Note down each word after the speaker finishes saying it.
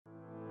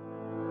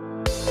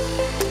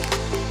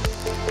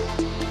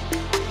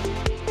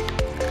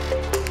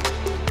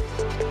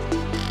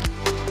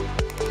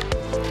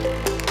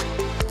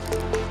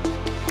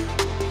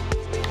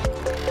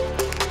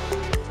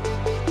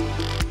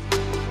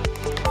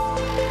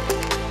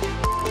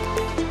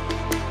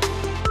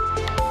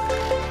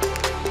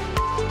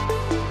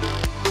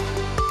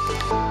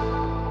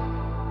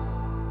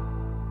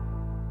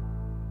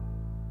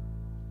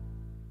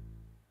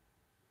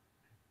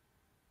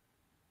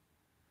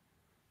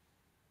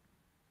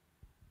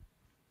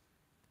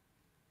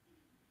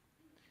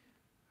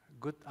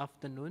Good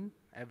afternoon,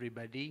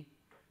 everybody.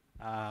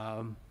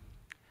 Welcome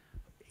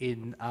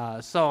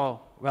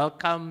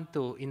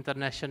to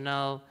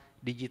International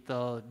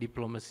Digital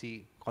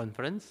Diplomacy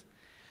Conference.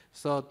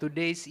 So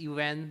today's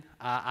event,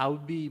 I'll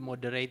be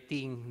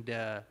moderating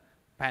the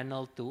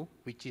panel 2,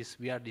 which is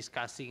we are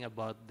discussing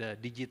about the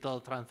digital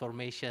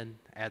transformation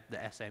at the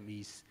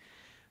SMEs.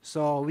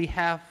 So we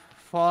have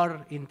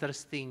 4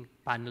 interesting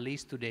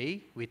panelists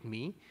today with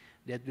me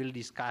that will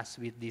discuss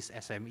with these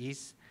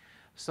SMEs.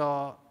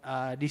 So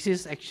this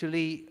is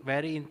actually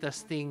very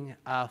interesting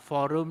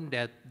forum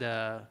that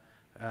the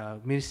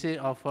Ministry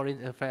of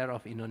Foreign Affairs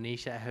of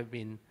Indonesia have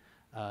been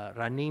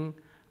running.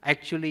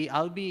 Actually,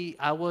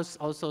 I was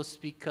also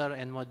speaker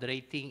and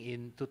moderating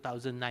in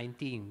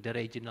 2019, the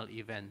regional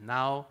event.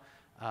 Now,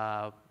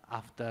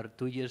 after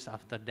 2 years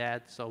after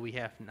that, so we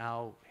have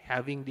now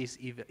having this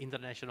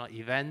international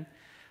event.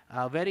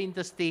 Very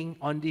interesting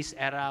on this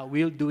era,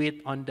 we'll do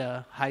it on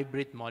the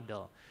hybrid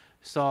model.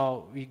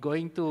 So we're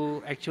going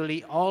to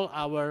actually all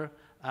our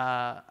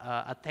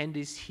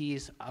attendees here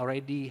is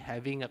already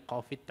having a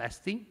COVID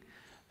testing.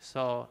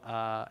 So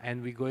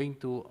and we're going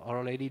to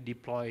already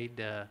deploy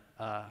the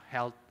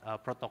health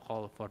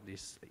protocol for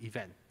this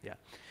event. Yeah.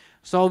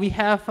 So we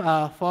have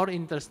 4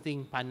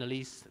 interesting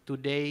panelists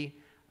today.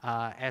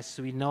 As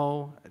we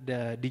know,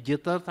 the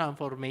digital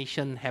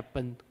transformation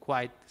happened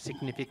quite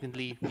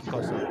significantly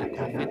because of the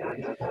COVID.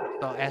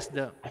 So as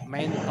the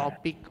main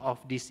topic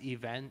of this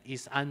event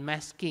is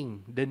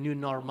unmasking the new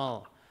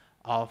normal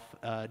of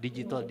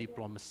digital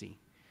diplomacy.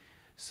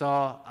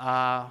 So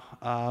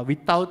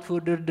without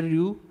further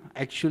ado,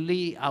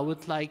 actually I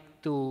would like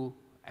to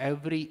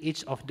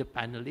each of the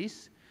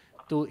panelists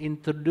to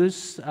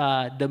introduce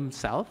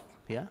themselves,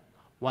 yeah,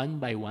 one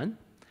by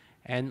one.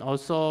 And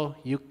also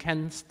you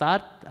can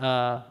start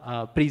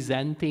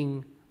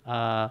presenting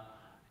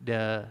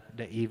the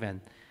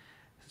event.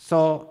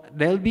 So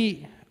there'll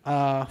be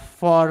 4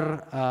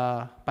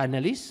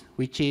 panelists,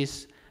 which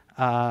is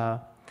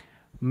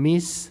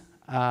Miss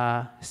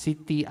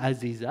Siti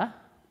Azizah,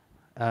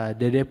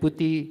 the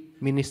Deputy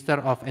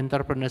Minister of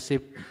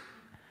Entrepreneurship,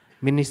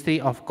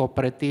 Ministry of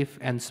Cooperative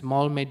and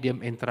Small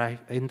Medium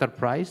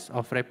Enterprise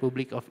of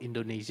Republic of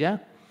Indonesia.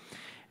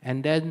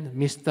 And then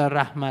Mr.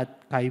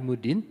 Rachmat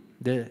Kaimuddin,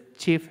 the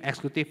Chief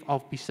Executive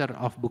Officer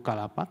of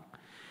Bukalapak.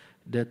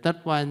 The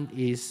third one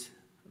is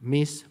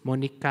Miss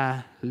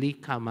Monika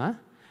Liikamaa,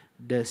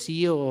 the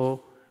CEO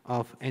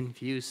of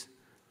Enfuce,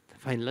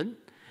 Finland.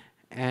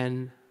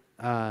 And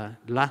the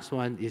last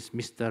one is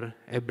Mr.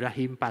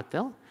 Ebrahim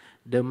Patel,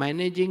 the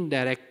Managing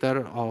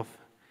Director of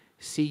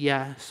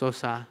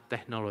Siyaxoxa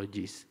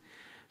Technologies.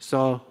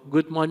 So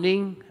good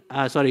morning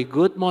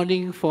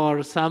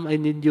for some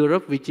in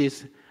Europe, which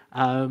is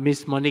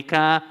Miss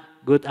Monika.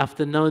 Good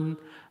afternoon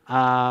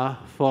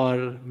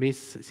for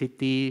Miss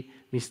Siti,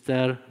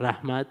 Mr.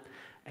 Rachmat,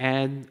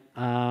 and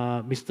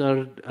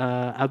Mr.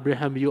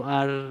 Ebrahim. You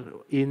are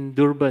in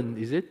Durban,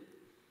 is it?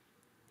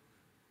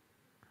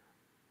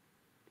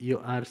 You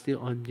are still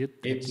on mute.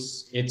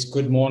 It's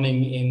good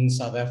morning in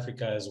South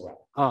Africa as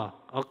well. Oh,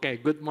 okay.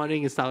 Good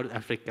morning in South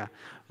Africa.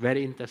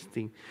 Very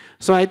interesting.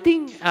 So I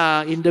think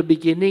in the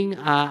beginning,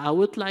 I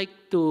would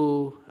like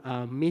to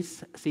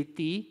Miss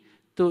Siti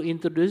to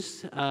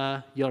introduce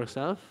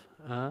yourself,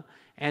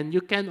 and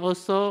you can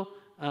also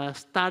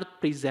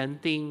start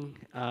presenting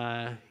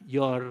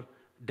your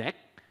deck.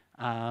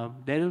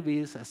 There will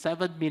be 7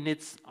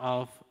 minutes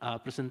of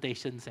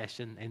presentation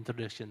session,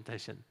 introduction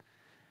session.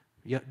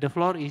 The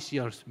floor is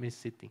yours, Miss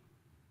Siti.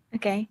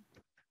 Okay.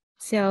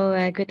 So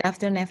good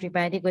afternoon,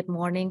 everybody. Good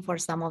morning for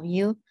some of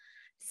you.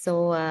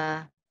 So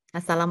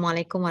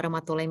Assalamualaikum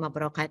warahmatullahi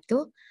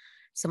wabarakatuh.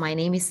 So my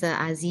name is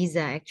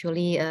Azizah.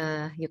 Actually,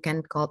 you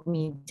can call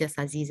me just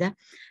Azizah.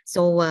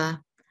 So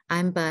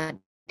I'm the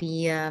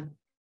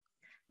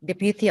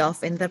Deputy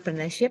of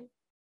Entrepreneurship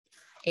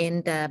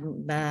in the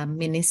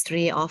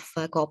Ministry of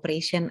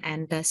Cooperation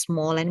and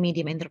Small and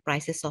Medium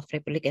Enterprises of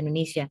Republic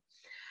Indonesia.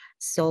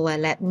 So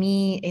let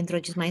me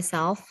introduce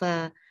myself.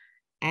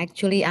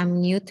 Actually,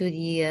 I'm new to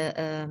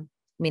the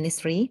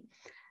ministry.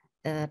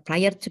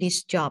 Prior to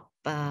this job,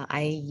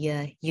 I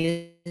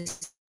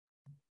used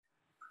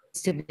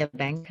to be the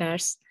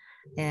bankers,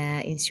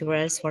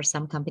 insurers for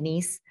some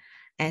companies,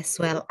 as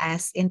well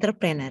as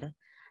entrepreneur.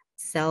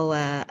 So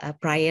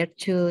prior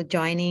to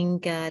joining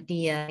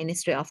the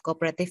Ministry of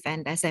Cooperative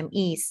and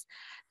SMEs,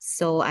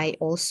 so I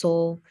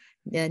also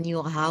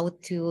knew how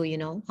to,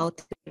 how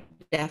to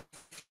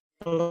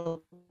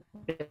develop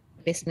the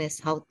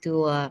business, how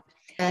to,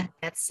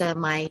 that's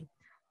my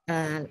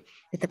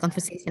little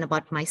conversation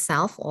about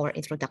myself or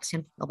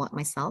introduction about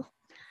myself.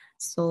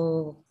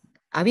 So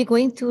are we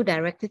going to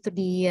directly to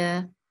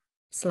the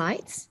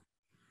slides?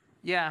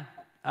 Yeah,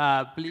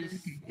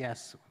 please.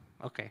 Yes.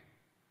 Okay.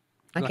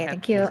 Okay,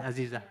 thank you.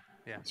 Azizah.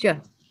 Yeah.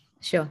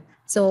 Sure.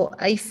 So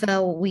if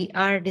we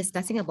are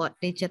discussing about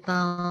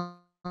digital,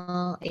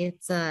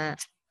 it's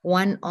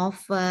one of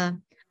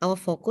our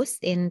focus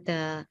in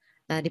the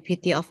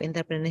Deputy of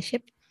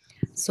Entrepreneurship.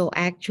 So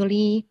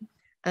actually,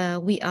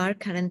 we are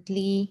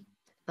currently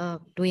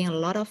doing a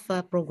lot of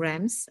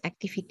programs,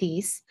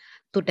 activities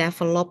to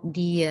develop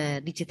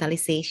the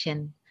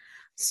digitalization.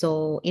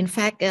 So in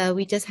fact,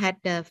 we just had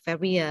a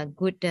very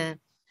good,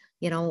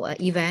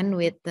 event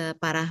with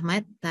Pak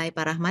Rachmat, Pak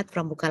Rachmat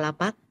from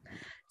Bukalapak.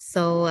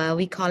 So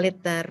we call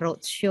it the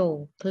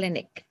Roadshow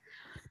Clinic.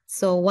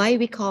 So why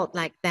we call it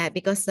like that?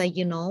 Because,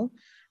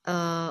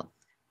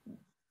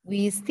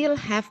 we still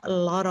have a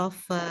lot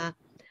of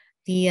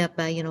the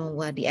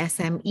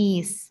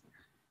SMEs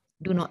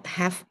do not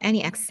have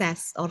any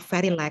access or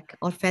very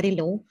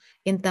low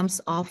in terms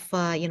of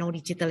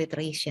digital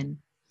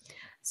iteration.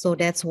 So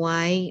that's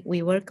why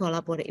we will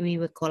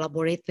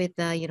collaborate with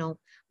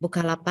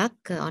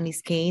Bukalapak on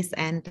this case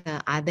and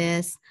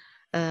others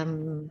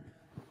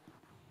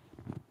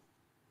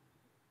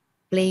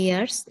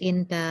players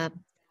in the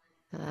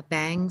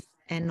banks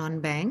and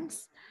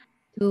non-banks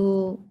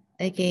to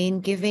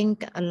again giving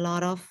a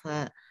lot of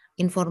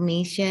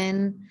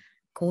information,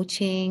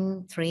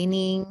 coaching,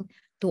 training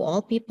to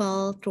all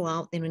people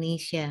throughout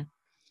Indonesia.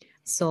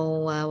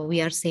 So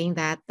we are saying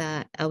that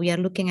we are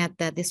looking at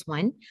this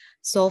one.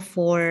 So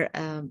for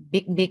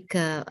big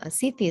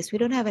cities, we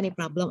don't have any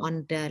problem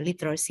on the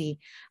literacy,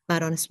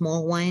 but on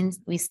small ones,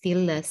 we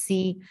still we're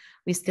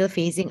still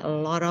facing a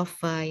lot of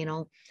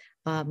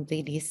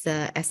these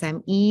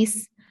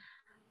SMEs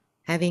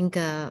having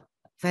a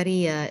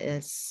very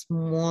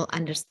small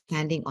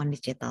understanding on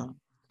digital.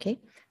 Okay,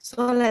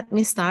 so let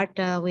me start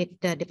with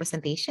the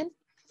presentation.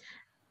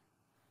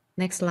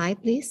 Next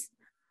slide, please.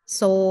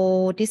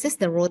 So this is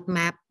the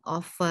roadmap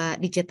of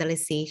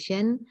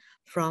digitalization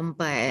from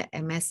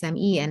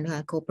MSME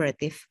and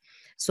cooperative.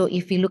 So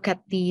if we look at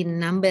the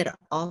number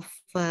of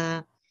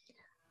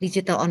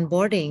digital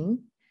onboarding,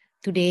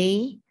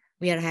 today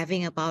we are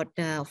having about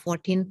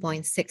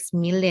 14.6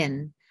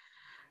 million,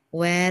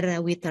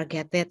 where we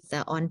targeted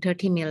on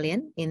 30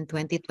 million in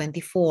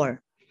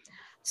 2024.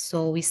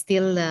 So we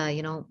still,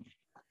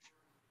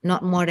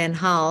 not more than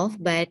half,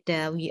 but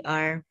we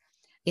are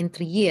in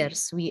 3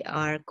 years, we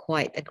are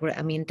quite,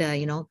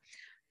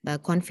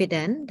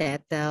 confident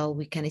that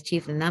we can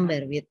achieve the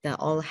number with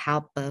all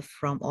help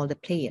from all the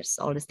players,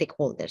 all the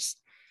stakeholders.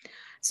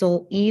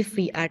 So if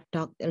we are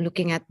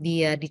looking at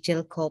the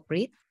digital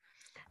corporate,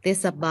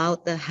 there's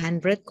about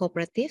 100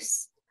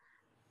 cooperatives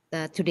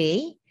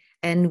today,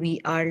 and we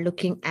are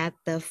looking at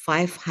the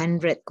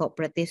 500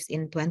 cooperatives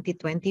in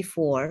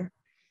 2024.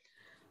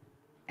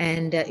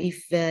 And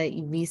if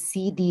we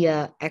see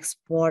the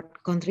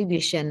export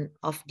contribution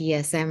of the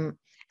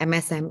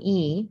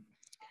MSME,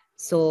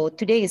 so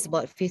today is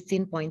about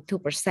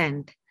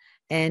 15.2%,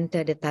 and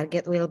the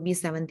target will be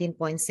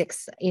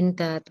 17.6 in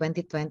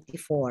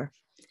 2024.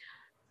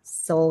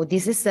 So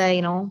this is,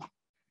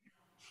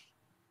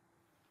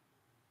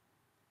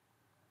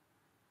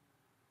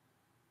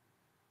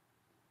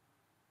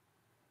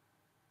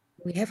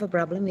 we have a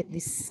problem with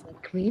this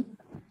screen.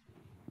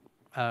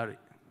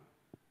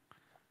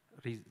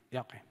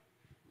 Yeah,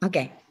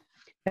 okay.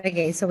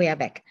 Okay, so we are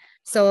back.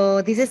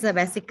 So this is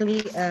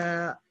basically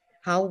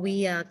how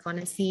we are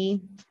gonna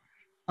see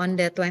on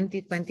the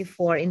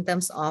 2024 in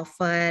terms of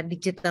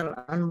digital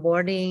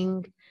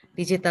onboarding,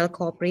 digital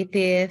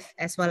cooperative,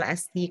 as well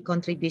as the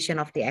contribution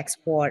of the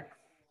export.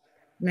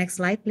 Next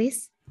slide,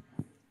 please.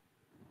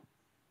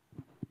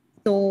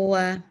 So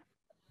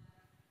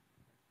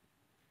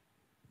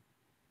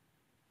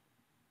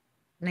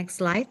next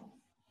slide.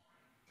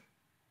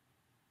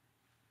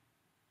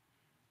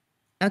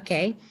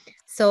 Okay,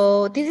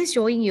 so this is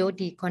showing you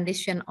the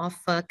condition of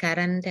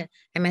current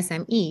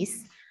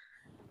MSMEs.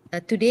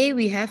 Today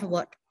we have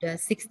about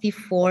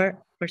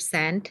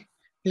 64%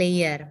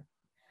 player.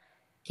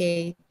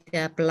 Okay,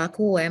 the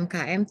pelaku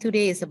UMKM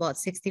today is about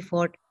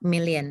 64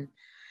 million.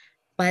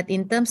 But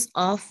in terms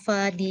of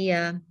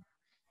the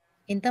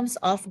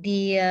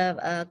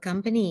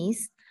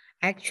companies,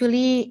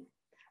 actually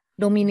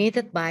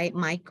dominated by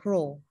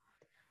micro.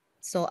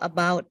 So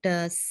about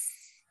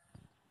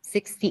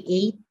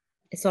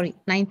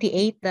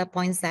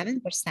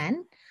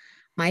 98.7%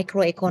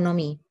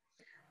 microeconomy,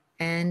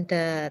 and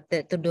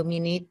to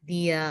dominate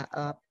the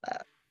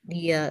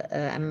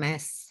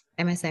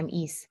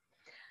MSMEs.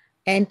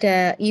 And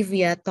if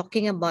we are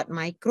talking about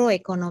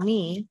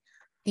microeconomy,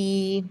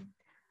 the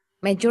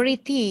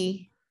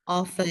majority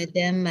of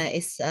them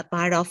is a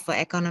part of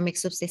economic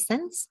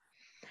subsistence,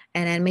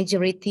 and then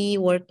majority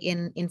work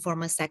in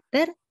informal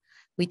sector,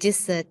 which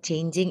is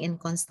changing in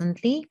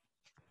constantly.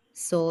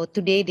 So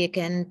today they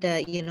can,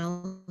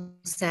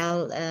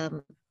 sell,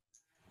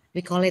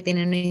 we call it in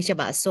Indonesia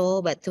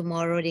bakso, but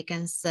tomorrow they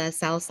can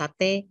sell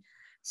sate.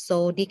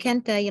 So they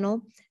can,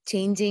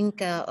 changing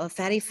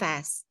very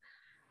fast.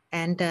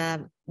 And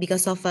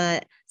because of,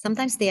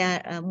 sometimes they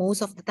are,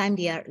 most of the time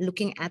they are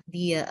looking at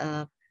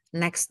the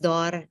next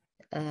door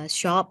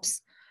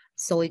shops.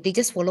 So they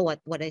just follow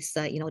what is,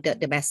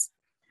 the best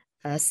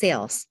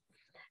sales.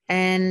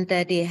 And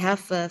they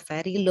have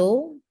very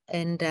low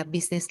and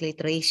business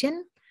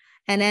literation,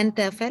 and then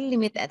very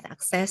limited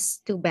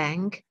access to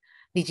bank,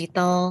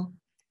 digital,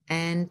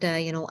 and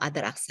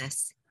other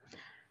access.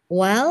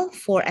 While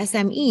for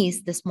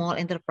SMEs, the small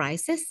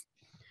enterprises,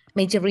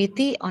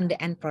 majority on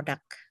the end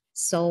product.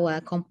 So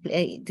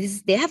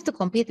they have to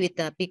compete with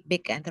the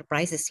big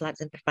enterprises, large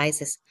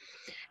enterprises,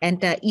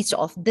 and each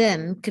of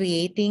them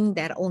creating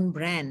their own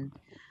brand,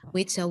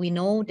 which we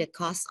know the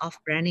cost of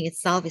branding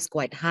itself is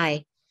quite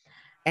high,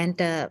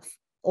 and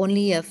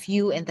only a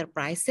few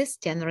enterprises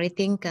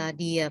generating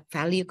the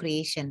value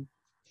creation.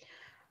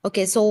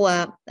 Okay, so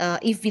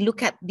if we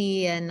look at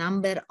the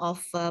number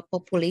of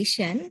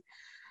population,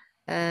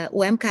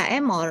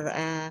 UMKM or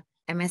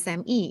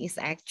MSME is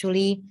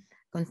actually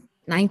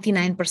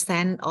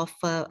 99% of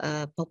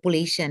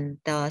population.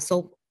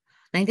 So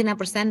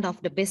 99% of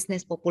the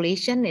business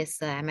population is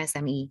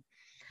MSME,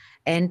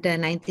 and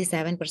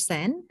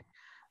 97%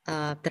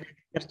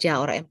 kerja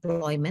or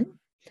employment,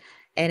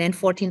 and then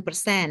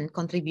 14%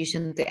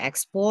 contribution to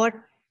export,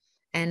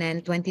 and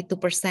then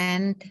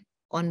 22%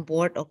 on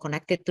board or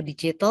connected to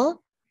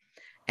digital,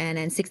 and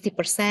then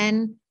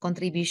 60%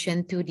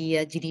 contribution to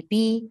the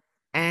GDP,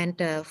 and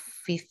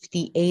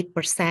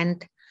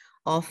 58%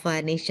 of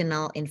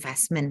national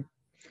investment.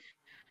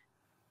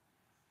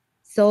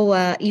 So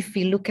if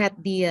we look at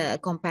the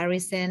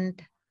comparison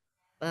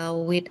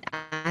with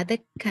other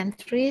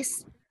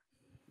countries,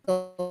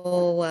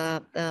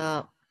 so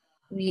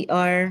we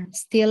are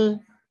still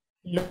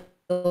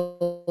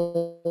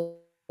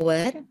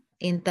lower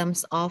in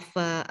terms of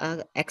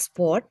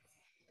export.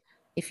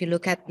 If you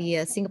look at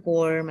the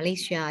Singapore,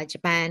 Malaysia,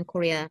 Japan,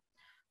 Korea,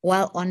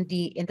 while on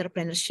the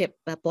entrepreneurship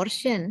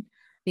portion,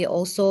 we are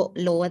also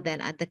lower than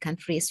other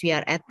countries. We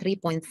are at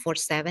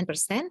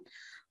 3.47%,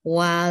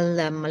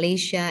 while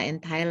Malaysia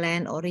and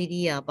Thailand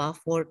already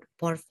above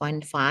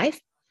 4.5.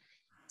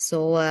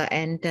 So,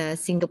 and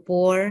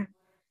Singapore,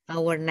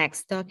 our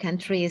next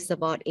country, is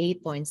about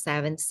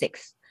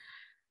 8.76.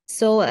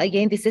 So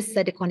again, this is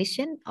the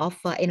condition of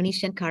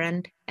Indonesian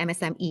current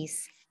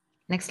MSMEs.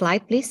 Next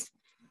slide, please.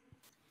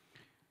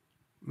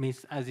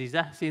 Ms.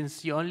 Azizah,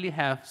 since you only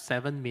have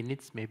 7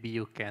 minutes, maybe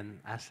you can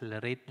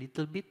accelerate a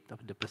little bit of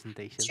the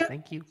presentation. Sure.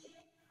 Thank you.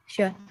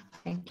 Sure,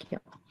 thank you.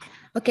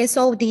 Okay,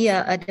 so the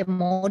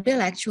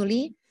model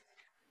actually,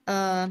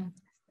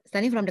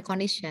 starting from the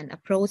condition,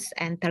 approach,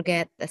 and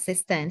target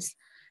assistance,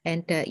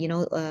 and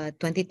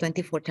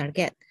 2024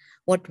 target.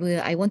 What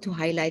I want to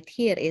highlight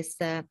here is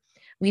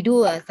we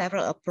do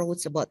several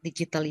approaches about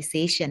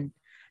digitalization.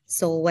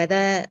 So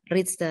whether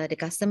reach the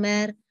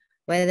customer,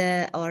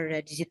 whether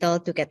or digital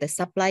to get the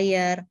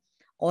supplier,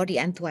 or the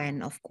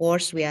end-to-end. Of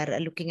course, we are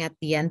looking at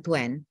the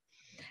end-to-end.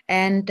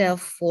 And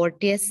for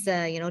this,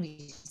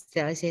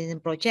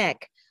 digitalization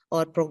project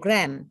or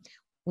program,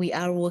 we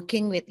are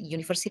working with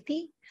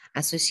university,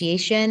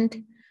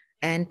 association,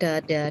 and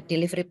the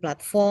delivery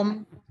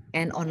platform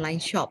and online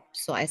shop.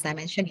 So as I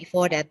mentioned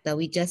before, that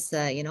we just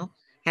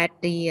had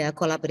the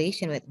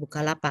collaboration with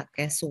Bukalapak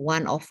as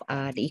one of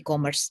the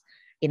e-commerce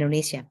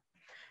Indonesia.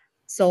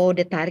 So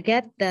the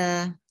target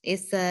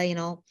is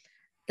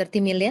 30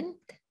 million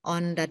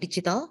on the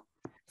digital,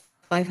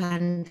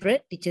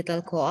 500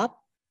 digital co-op,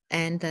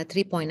 and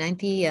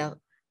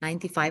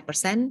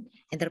 3.95%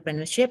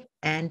 entrepreneurship,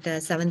 and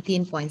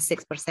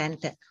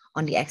 17.6%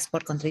 on the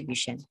export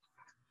contribution.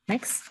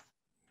 Next.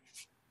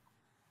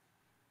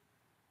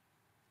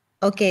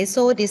 Okay,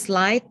 so this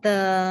slide,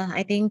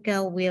 I think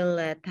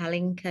will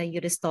telling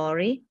you the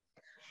story,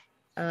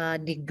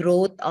 the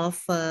growth of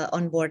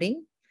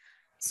onboarding.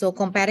 So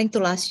comparing to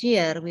last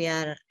year, we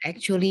are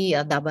actually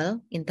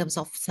double in terms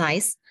of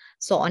size.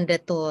 So on the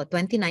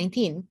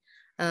 2019,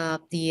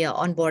 the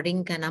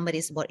onboarding number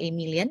is about 8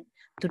 million.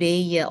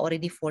 Today,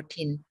 already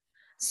 14.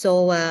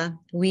 So I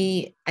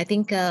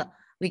think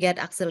we get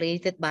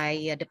accelerated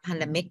by the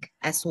pandemic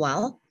as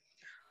well.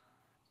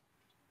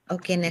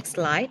 Okay, next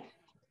slide.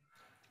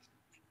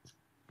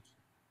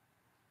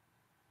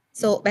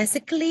 So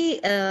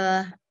basically,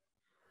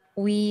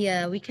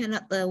 we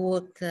cannot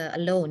work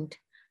alone.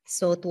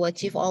 So to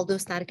achieve all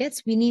those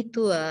targets, we need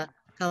to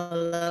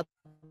collaborate,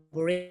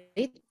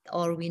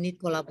 or we need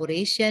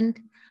collaboration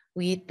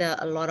with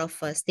a lot of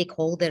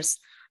stakeholders,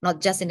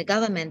 not just in the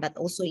government, but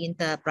also in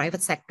the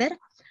private sector.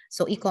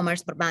 So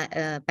e-commerce,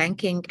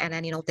 banking, and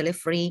then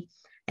delivery,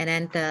 and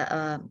then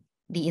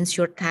the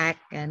insurtech,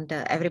 and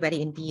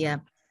everybody in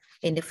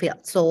the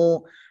field.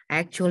 So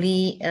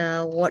actually,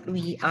 what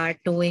we are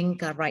doing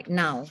right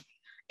now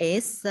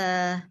is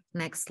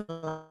next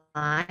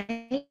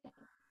slide.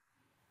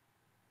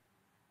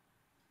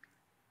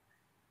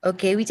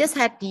 Okay, we just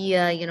had the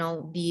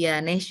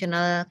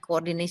national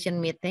coordination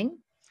meeting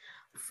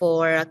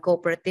for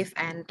cooperative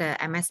and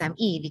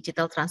MSME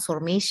digital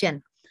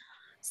transformation.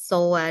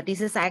 So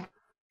this is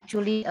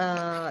actually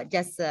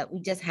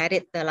we just had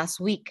it last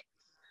week.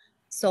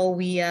 So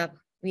we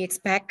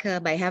expect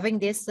by having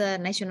this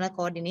national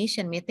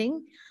coordination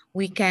meeting,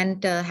 we can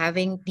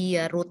having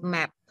the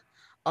roadmap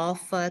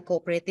of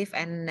cooperative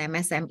and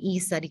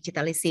MSMEs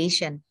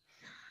digitalization,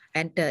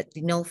 and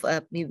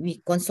we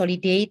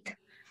consolidate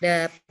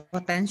the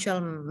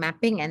potential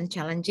mapping and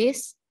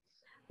challenges,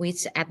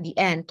 which at the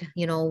end,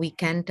 we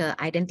can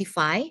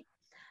identify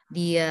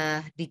the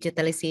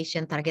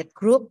digitalization target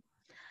group,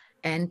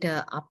 and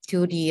up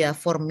to the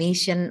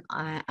formation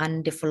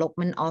and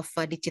development of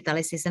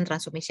digitalization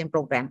transformation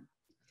program.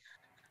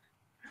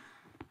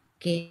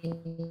 Okay,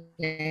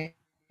 next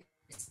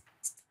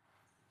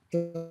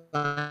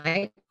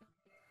slide.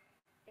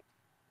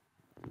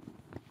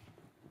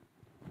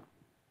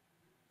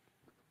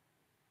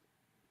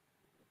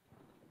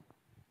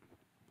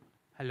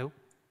 Hello.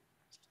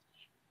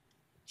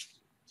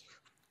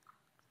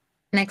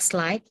 Next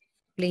slide,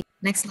 please.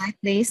 Next slide,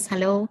 please.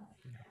 Hello.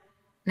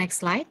 Next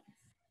slide.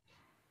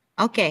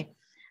 Okay,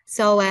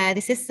 so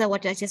this is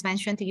what I just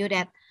mentioned to you,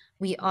 that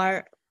we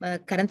are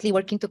currently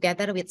working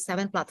together with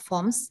 7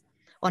 platforms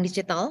on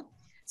digital.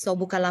 So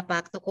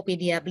Bukalapak,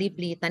 Tokopedia,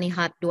 Blibli,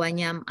 Tanihat,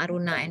 Duanyam,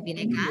 Aruna, and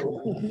Bineka.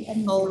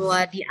 So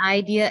the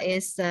idea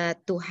is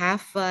to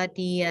have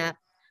the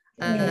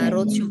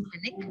roadshow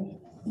clinic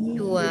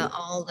to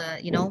all the,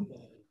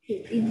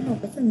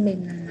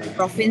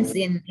 province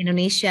in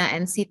Indonesia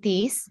and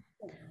cities.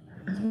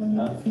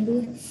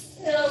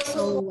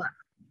 So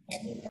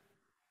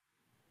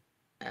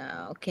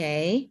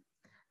okay.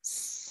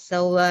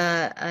 So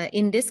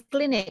in this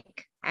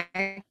clinic,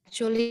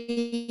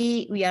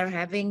 actually, we are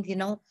having,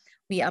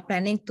 we are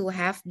planning to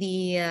have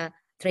the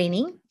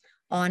training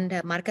on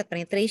the market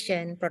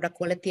penetration, product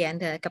quality,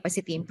 and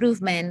capacity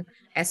improvement,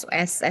 as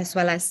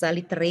well as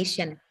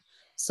literation.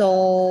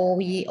 So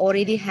we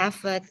already have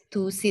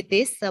 2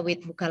 cities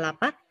with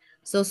Bukalapak.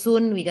 So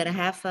soon we're gonna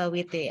have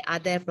with the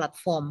other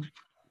platform.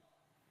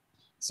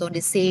 So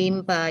the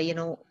same,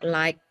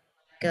 like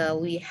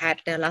we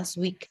had last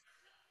week.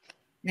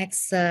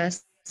 Next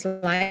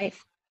slide.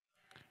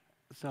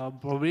 So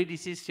probably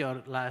this is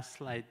your last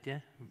slide,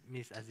 yeah,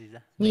 Miss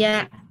Azizah.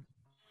 Yeah,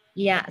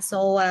 yeah.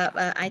 So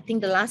I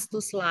think the last 2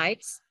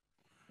 slides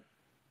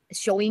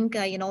showing,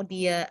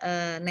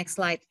 the next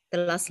slide,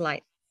 the last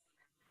slide.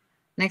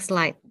 Next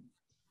slide.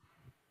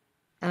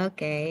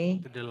 Okay.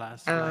 To the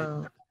last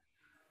slide.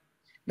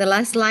 The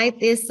last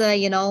slide is,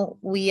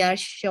 we are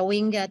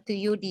showing to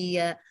you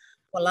the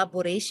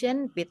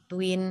collaboration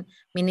between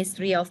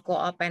Ministry of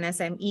Co-op and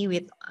SME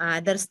with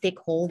other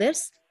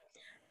stakeholders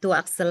to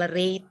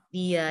accelerate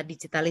the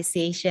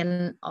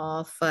digitalization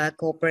of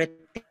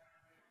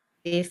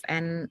cooperative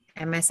and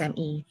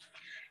MSME.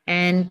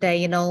 And,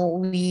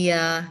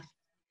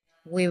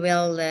 we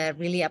will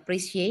really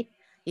appreciate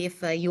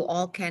if you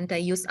all can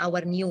use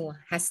our new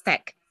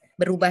hashtag,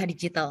 Berubah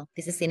Digital.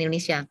 This is in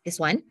Indonesia, this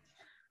one.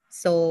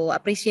 So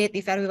appreciate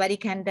if everybody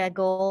can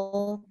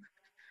go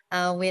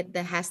with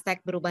the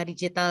hashtag Berubah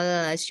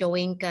Digital,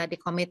 showing the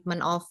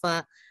commitment of,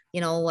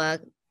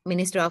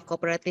 Ministry of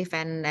Cooperative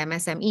and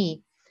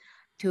MSME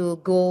to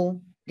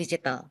go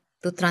digital,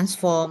 to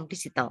transform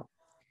digital.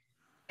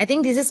 I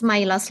think this is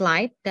my last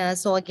slide.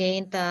 So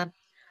again,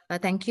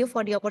 thank you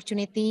for the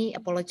opportunity.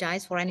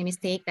 Apologize for any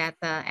mistake that,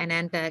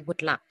 and then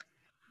good luck.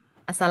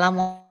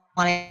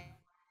 Assalamualaikum.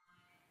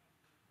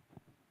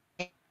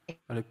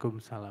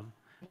 Waalaikumsalam.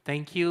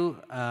 Thank you,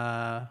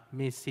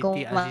 Miss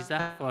Siti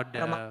Azizah, for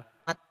the.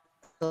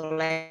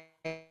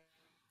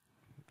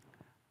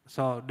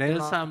 So there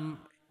is some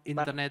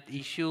internet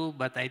issue,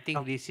 but I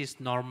think this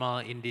is normal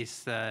in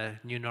this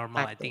new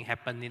normal. I think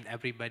happen in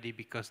everybody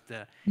because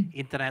the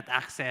internet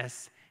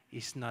access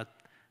is not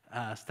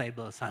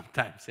stable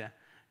sometimes. Yeah.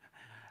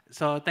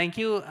 So thank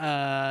you,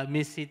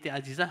 Miss Siti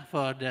Azizah,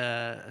 for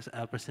the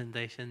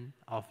presentation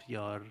of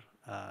your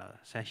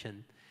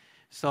session.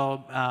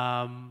 So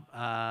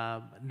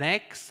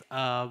next,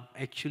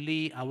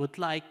 actually, I would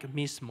like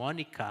Miss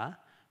Monika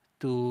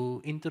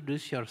to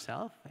introduce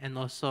yourself and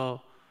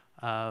also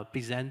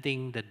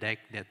presenting the deck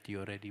that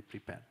you already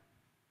prepared.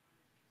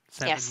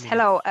 7 yes, minutes.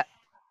 hello.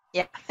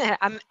 Yeah,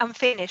 I'm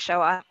Finnish,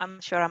 so I'm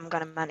sure I'm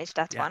going to manage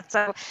that one.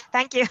 So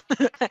thank you.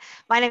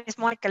 My name is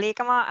Monika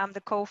Liikamaa. I'm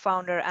the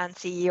co-founder and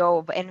CEO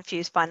of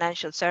Enfuce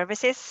Financial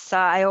Services.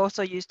 I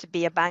also used to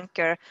be a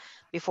banker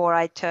before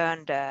I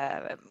turned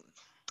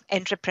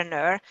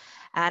entrepreneur,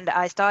 and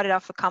I started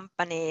off a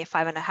company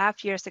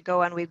 5.5 years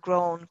ago, and we've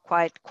grown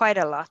quite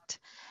a lot.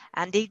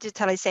 And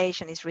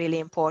digitalization is really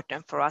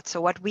important for us. So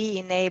what we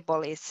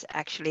enable is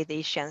actually the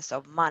issuance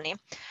of money.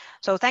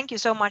 So thank you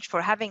so much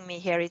for having me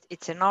here.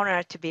 It's an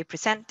honor to be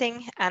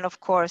presenting, and of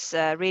course,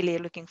 really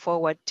looking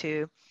forward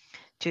to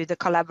the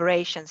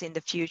collaborations in the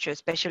future,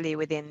 especially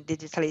within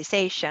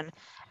digitalization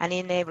and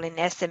enabling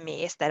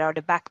SMEs that are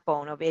the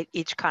backbone of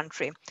each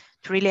country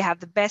to really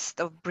have the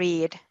best of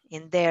breed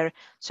in their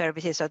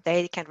services so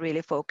they can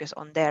really focus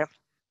on their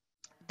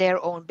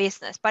own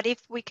business. But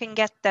if we can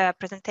get the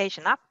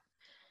presentation up.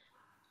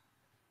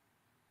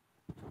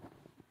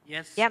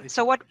 Yes. Yeah.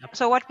 So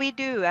what we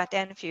do at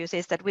Enfuce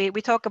is that we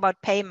talk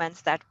about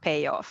payments that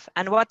pay off.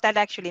 And what that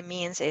actually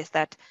means is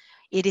that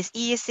it is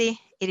easy,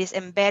 it is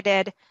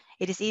embedded,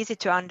 it is easy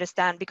to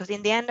understand, because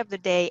in the end of the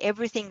day,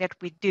 everything that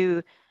we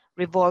do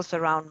revolves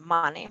around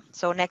money.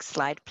 So next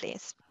slide,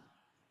 please.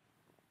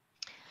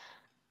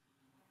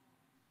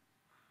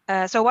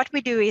 So what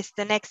we do is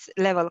the next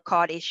level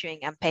card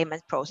issuing and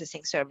payment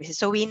processing services.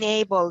 So we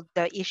enable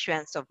the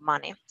issuance of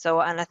money. So,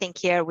 and I think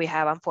here we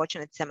have,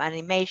 unfortunately, some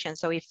animation.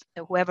 So if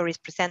whoever is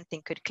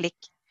presenting could click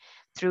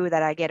through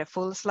that I get a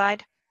full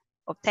slide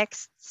of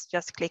texts.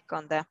 Just click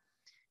on the,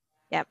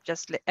 yeah,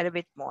 just a little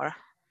bit more.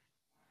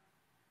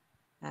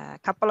 A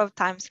couple of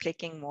times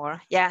clicking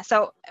more. Yeah,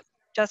 so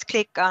just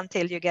click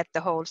until you get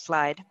the whole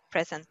slide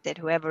presented,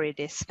 whoever it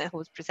is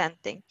who's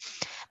presenting.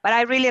 But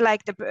I really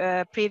like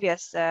the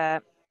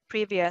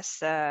previous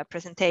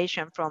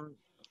presentation from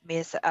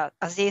Ms.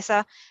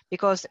 Azizah,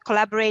 because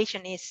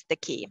collaboration is the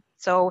key.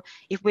 So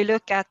if we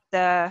look at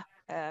the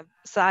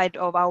side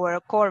of our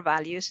core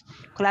values,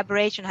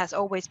 collaboration has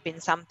always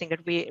been something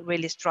that we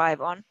really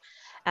strive on.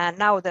 And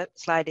now the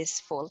slide is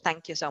full.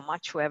 Thank you so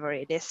much, whoever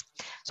it is.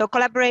 So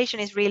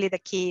collaboration is really the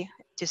key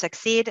to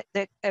succeed.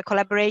 The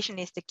collaboration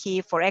is the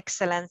key for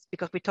excellence,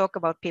 because we talk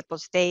about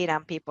people's data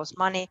and people's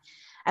money.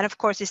 And of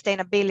course,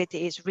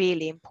 sustainability is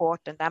really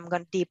important. I'm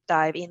going to deep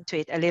dive into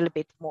it a little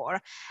bit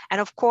more.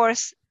 And of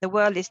course, the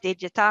world is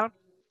digital,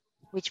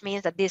 which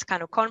means that these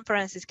kind of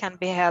conferences can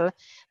be held,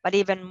 but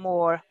even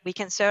more, we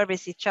can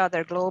service each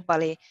other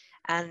globally.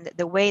 And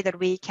the way that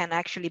we can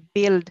actually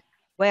build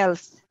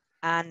wealth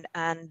and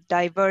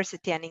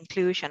diversity and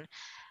inclusion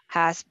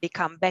has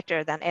become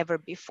better than ever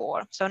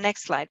before. So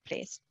next slide,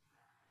 please.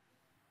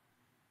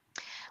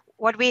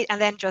 And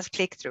then just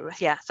click through.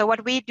 Yeah. So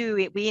what we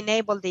do, we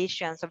enable the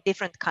issuance of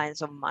different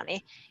kinds of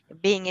money,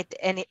 being it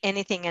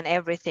anything and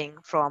everything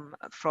from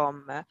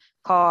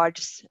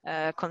cards,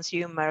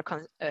 consumer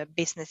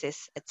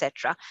businesses,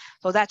 etc.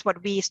 So that's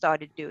what we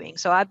started doing.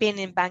 So I've been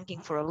in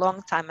banking for a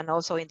long time and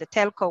also in the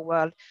telco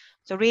world.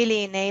 So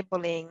really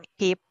enabling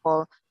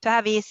people to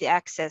have easy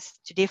access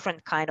to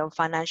different kind of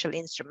financial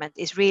instruments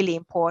is really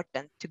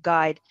important to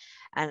guide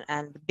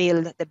and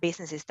build the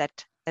businesses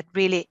that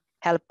really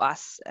help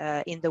us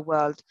in the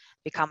world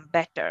become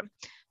better.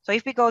 So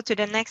if we go to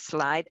the next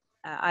slide,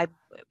 I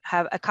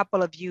have a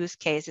couple of use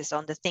cases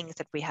on the things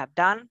that we have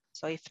done.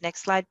 So if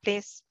next slide,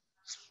 please.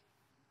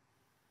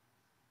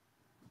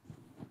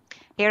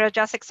 Here are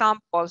just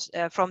examples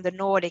from the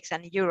Nordics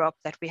and Europe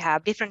that we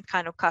have different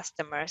kind of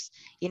customers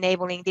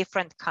enabling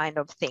different kind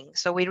of things.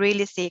 So we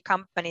really see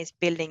companies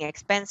building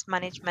expense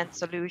management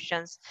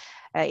solutions,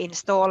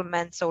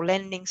 installments, so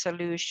lending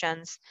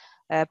solutions,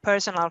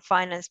 personal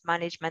finance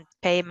management,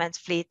 payments,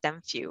 fleet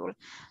and fuel.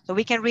 So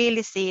we can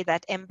really see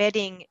that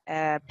embedding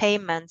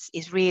payments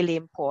is really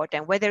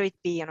important, whether it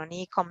be on an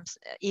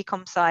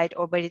e-com side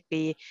or whether it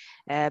be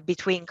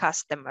between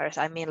customers.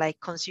 I mean, like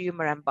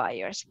consumer and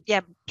buyers. Yeah,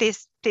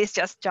 please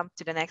just jump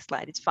to the next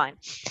slide. It's fine.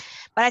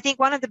 But I think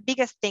one of the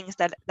biggest things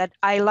that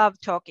I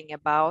love talking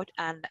about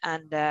and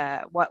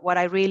what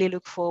I really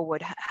look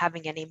forward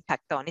having an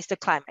impact on is the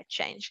climate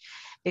change,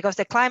 because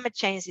the climate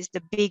change is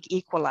the big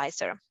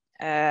equalizer.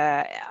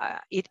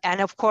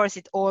 And of course,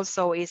 it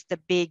also is the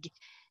big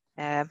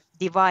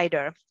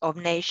divider of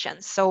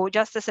nations. So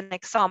just as an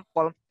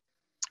example,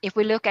 if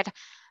we look at,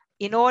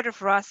 in order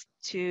for us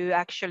to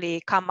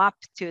actually come up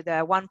to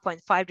the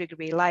 1.5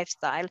 degree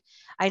lifestyle,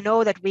 I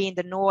know that we in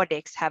the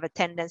Nordics have a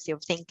tendency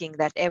of thinking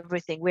that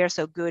everything, we're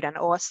so good and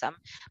awesome,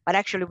 but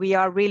actually we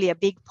are really a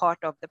big part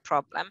of the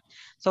problem.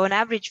 So an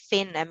average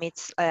Finn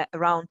emits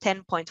around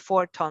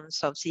 10.4 tons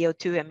of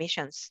CO2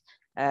 emissions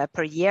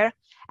per year.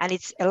 And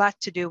it's a lot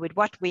to do with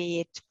what we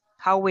eat,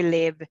 how we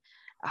live,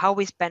 how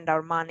we spend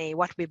our money,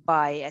 what we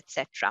buy,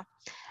 etc.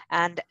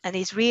 And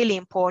it's really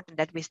important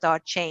that we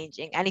start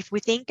changing. And if we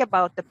think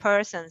about the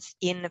persons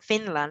in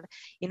Finland,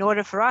 in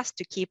order for us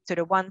to keep to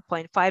the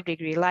 1.5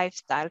 degree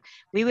lifestyle,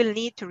 we will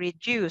need to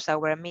reduce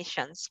our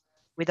emissions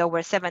with over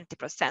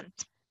 70%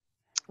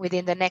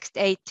 within the next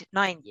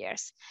 8-9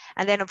 years.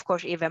 And then of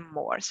course, even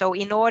more. So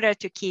in order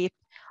to keep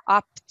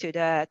up to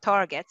the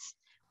targets,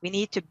 we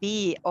need to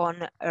be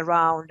on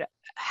around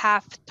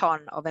 0.5 ton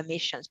of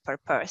emissions per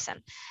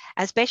person.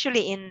 And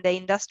especially in the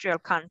industrial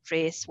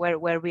countries where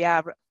we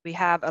have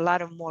a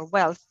lot of more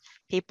wealth,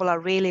 people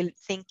are really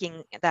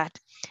thinking that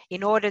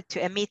in order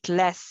to emit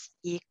less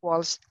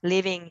equals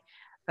living,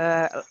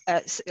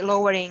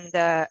 lowering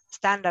the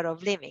standard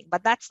of living.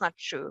 But that's not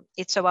true.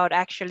 It's about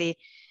actually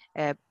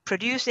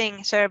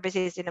producing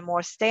services in a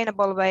more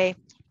sustainable way.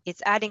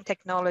 It's adding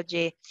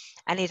technology,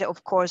 and it's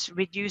of course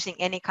reducing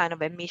any kind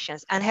of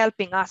emissions and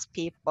helping us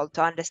people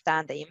to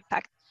understand the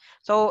impact.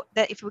 So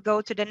that if we go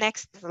to the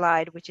next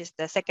slide, which is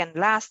the second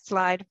last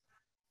slide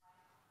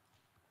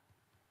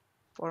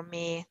for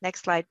me,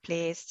 next slide,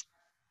 please.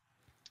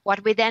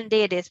 What we then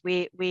did is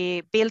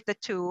we built a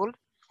tool,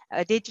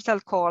 a digital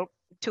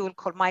tool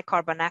called My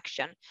Carbon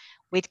Action,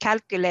 which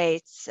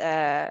calculates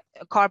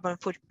carbon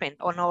footprint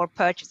on all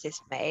purchases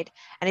made.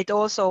 And it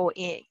also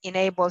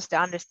enables the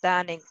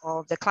understanding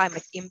of the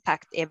climate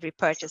impact every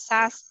purchase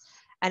has.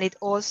 And it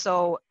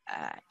also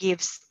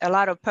gives a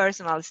lot of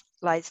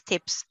personalized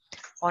tips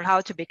on how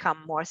to become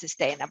more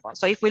sustainable.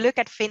 So if we look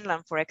at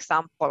Finland, for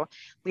example,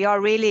 we are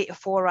really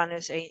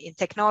forerunners in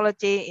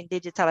technology, in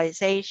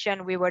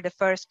digitalization. We were the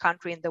first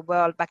country in the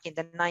world back in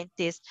the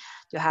 90s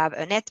to have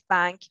a net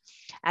bank.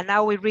 And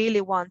now we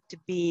really want to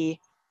be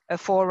a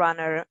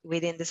forerunner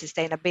within the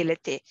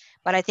sustainability.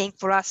 But I think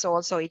for us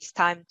also, it's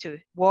time to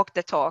walk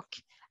the talk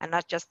and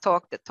not just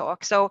talk the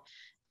talk. So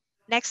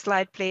next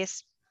slide,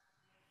 please.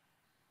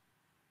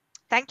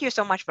 thank you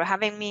so much for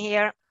having me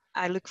here.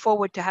 I look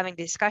forward to having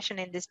discussion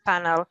in this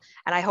panel,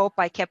 and I hope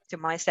I kept to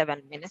my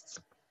 7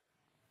 minutes.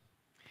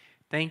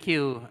 Thank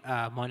you,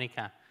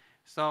 Monica.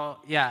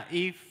 So yeah,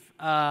 if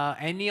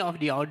any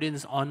of the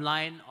audience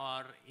online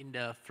or in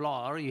the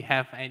floor, you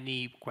have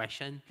any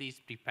question, please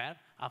prepare.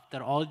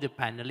 After all the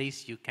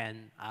panelists, you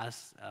can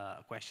ask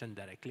a question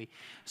directly.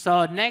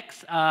 So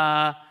next,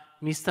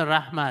 Mr.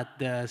 Rachmat,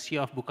 the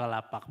CEO of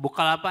Bukalapak.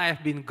 Bukalapak has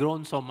been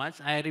grown so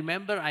much. I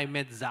remember I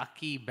met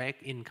Zaki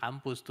back in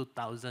campus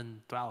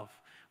 2012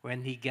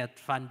 when he got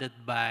funded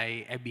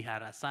by Ebi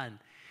Harasan.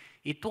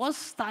 It was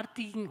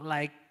starting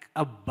like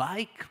a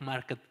bike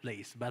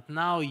marketplace, but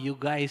now you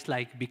guys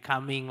like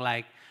becoming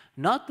like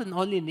not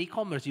only in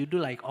e-commerce, you do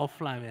like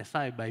offline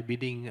SI by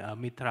bidding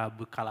Mitra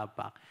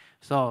Bukalapak.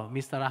 So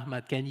Mr.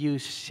 Rachmat, can you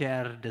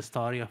share the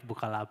story of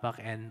Bukalapak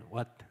and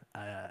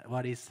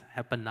what is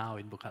happened now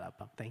in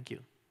Bukalapak? Thank you.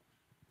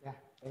 Yeah,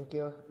 thank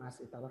you, Mas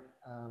Italo.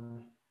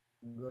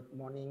 Good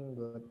morning,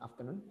 good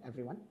afternoon,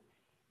 everyone.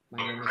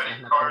 My name is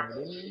Rachmat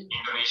Kaimuddin.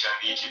 Indonesian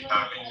digital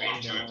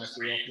CEO of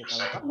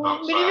Bukalapak.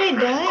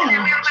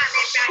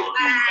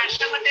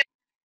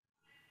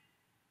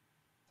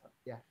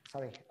 Yeah,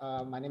 sorry.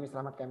 My name is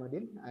Rachmat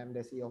Kaimuddin. I am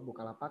the CEO of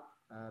Bukalapak.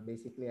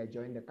 Basically, I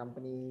joined the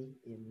company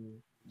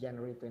in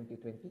January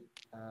 2020.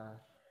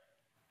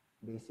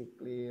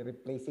 Basically,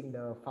 replacing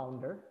the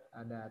founder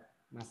that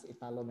Mas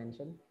Italo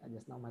mentioned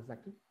just now, Mas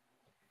Zaki.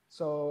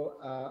 So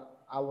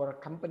our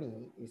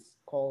company is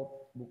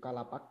called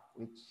Bukalapak,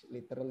 which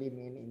literally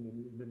means in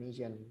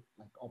Indonesian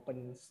like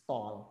open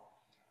stall.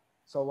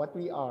 So what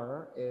we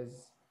are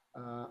is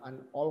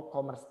an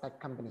all-commerce tech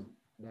company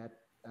that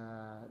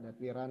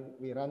we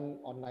run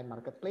online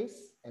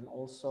marketplace and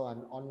also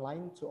an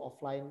online to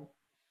offline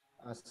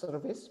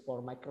service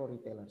for micro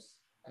retailers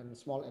and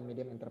small and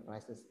medium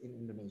enterprises in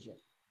Indonesia.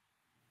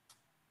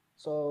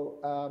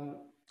 So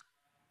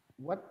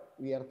what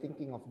we are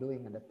thinking of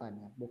doing at the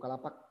time,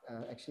 Bukalapak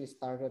actually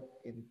started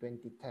in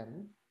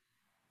 2010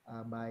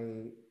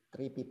 by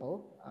 3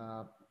 people,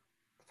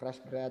 fresh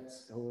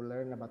grads who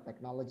learn about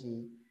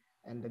technology,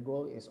 and the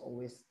goal is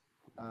always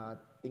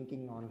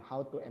thinking on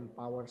how to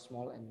empower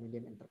small and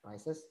medium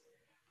enterprises.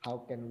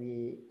 How can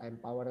we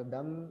empower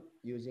them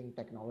using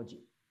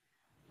technology?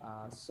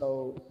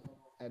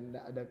 And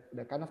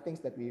the kind of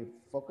things that we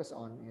focus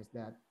on is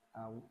that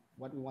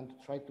what we want to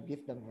try to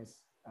give them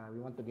is we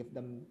want to give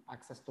them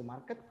access to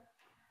market,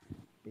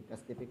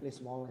 because typically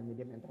small and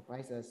medium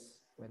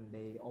enterprises, when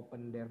they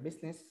open their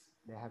business,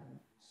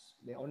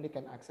 they only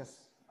can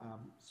access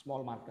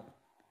small market,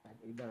 like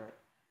either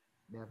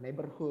their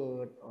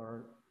neighborhood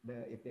or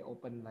if they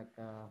open like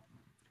a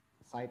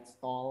side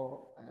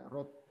stall,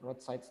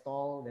 roadside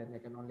stall, then they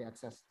can only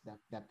access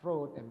that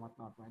road and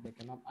whatnot, right? They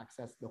cannot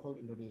access the whole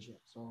Indonesia.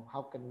 So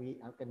how can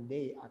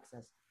they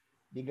access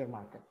bigger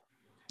market?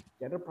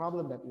 The other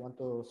problem that we want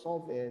to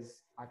solve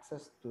is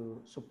access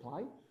to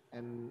supply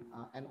and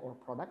or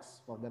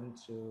products for them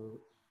to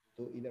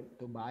either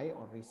to buy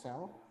or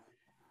resell.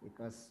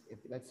 Because if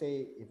let's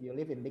say if you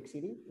live in big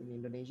city in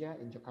Indonesia,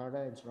 in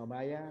Jakarta, in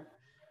Surabaya,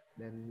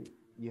 then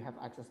you have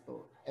access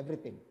to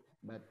everything.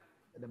 But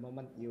at the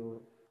moment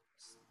you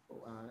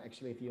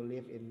actually if you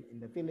live in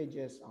the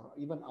villages or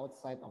even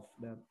outside of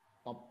the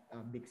top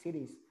big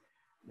cities,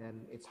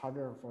 then it's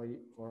harder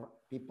for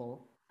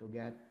people to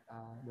get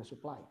the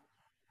supply.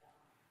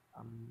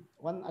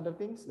 One other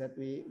things that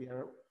we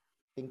are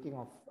thinking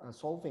of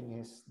solving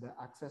is the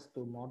access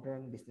to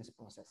modern business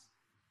process.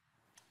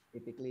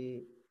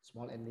 Typically,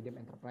 small and medium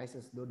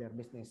enterprises do their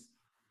business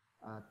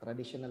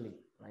traditionally,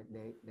 right?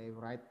 They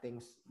write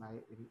things by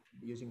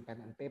using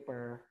pen and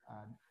paper.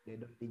 They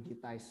don't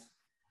digitize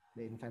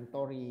the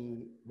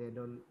inventory. They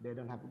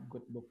don't have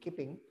good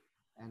bookkeeping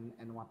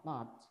and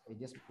whatnot.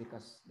 Just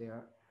because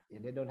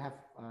they don't have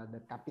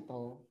the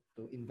capital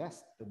to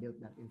invest to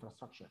build that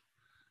infrastructure.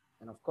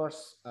 And of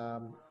course,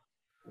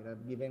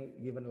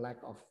 given lack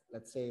of,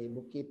 let's say,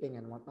 bookkeeping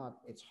and whatnot,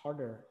 it's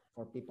harder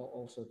for people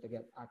also to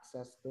get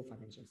access to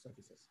financial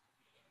services.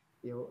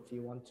 If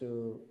you want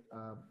to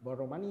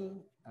borrow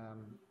money,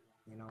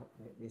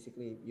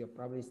 basically you're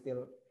probably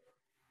still,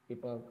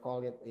 people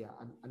call it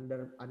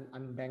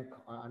unbanked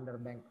or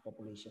underbanked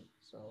population.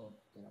 So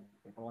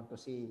people want to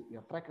see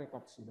your track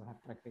records. You don't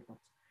have track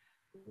records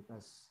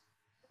because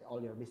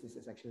all your business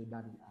is actually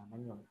done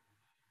manually.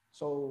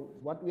 So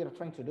what we are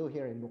trying to do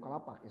here in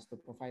Bukalapak is to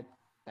provide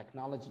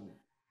technology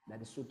that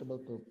is suitable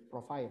to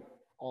provide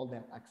all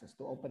that access,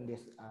 to open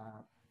this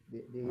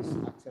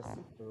access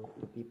to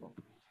people.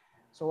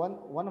 So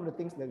one of the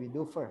things that we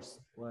do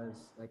first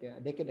was like a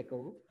decade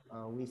ago,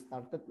 we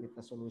started with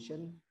a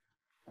solution,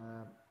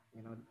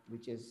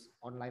 which is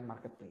online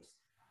marketplace.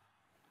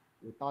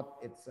 We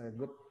thought it's a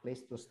good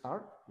place to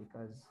start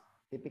because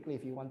typically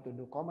if you want to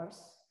do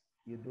commerce,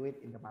 you do it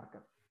in the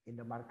market. In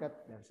the market,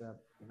 there's a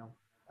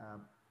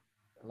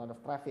lot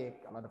of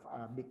traffic, a lot of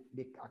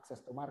big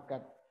access to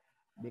market,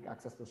 big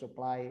access to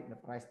supply. The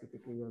price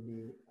typically will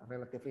be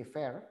relatively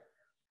fair,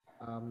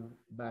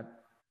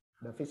 but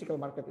the physical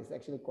market is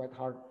actually quite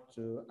hard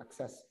to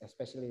access,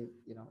 especially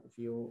if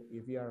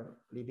you are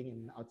living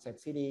in outside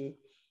city,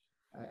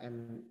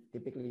 and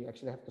typically you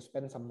actually have to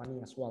spend some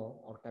money as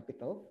well or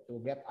capital to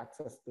get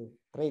access to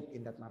trade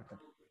in that market.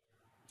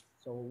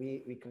 So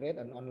we create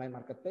an online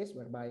marketplace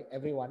whereby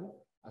everyone,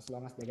 as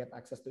long as they get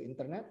access to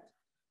internet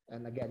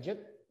and a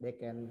gadget, they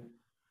can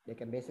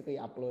basically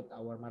upload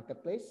our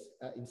marketplace,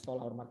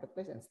 install our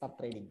marketplace, and start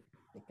trading.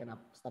 They can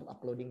start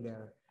uploading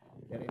their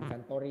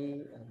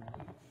inventory, and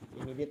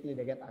immediately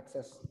they get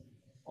access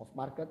of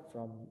market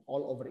from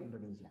all over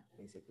Indonesia,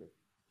 basically,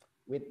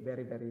 with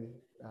very, very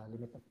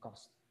limited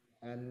cost.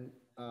 And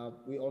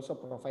we also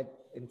provide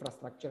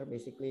infrastructure,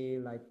 basically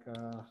like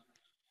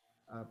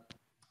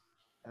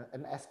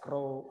an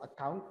escrow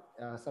account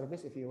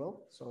service, if you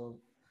will. So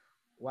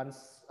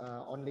once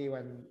only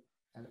when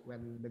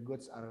the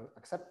goods are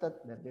accepted,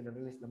 that they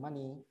release the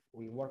money.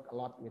 We work a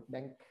lot with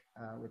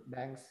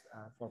banks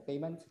for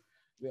payments.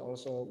 We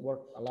also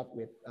work a lot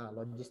with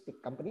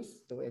logistic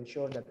companies to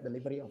ensure that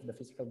delivery of the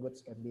physical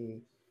goods can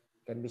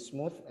be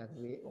smooth. And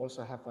we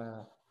also have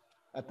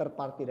a third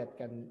party that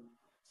can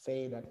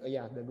say that, oh,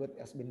 yeah, the good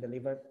has been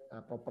delivered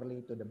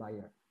properly to the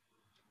buyer.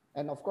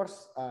 And of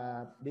course,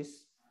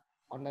 this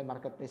online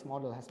marketplace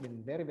model has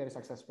been very, very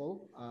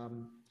successful.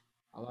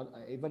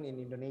 Even in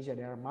Indonesia,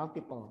 there are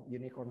multiple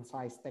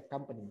unicorn-sized tech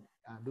companies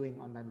doing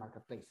online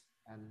marketplace,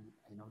 and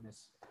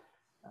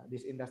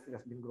this industry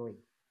has been growing.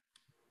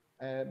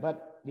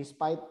 But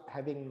despite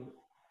having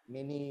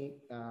many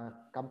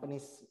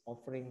companies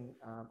offering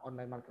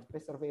online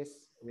marketplace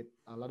service with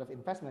a lot of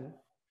investment,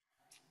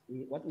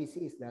 what we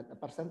see is that a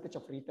percentage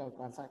of retail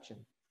transaction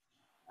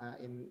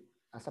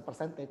as a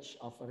percentage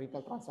of a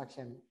retail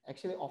transaction,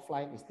 actually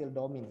offline is still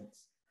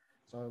dominates.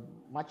 So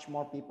much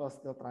more people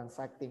still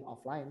transacting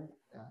offline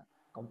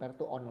compared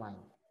to online.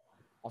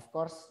 Of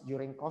course,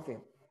 during COVID,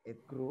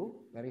 it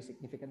grew very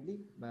significantly,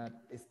 but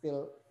it's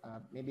still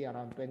maybe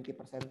around 20%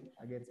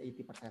 against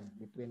 80%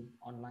 between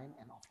online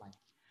and offline.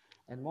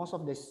 And most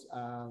of this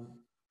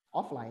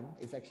offline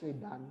is actually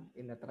done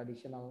in the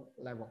traditional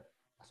level.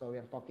 So we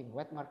are talking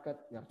wet market,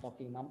 we are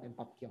talking mom and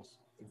pop kiosk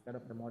instead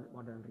of the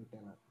modern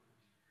retailer.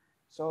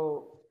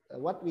 So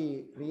what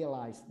we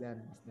realized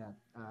then is that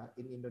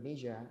in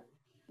Indonesia,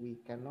 we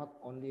cannot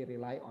only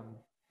rely on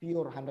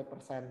pure 100%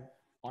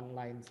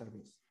 online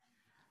service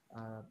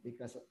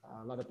because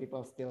a lot of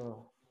people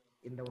still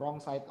in the wrong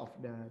side of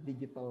the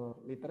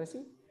digital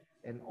literacy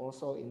and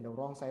also in the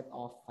wrong side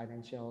of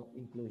financial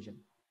inclusion.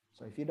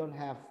 So if you don't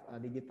have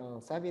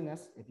digital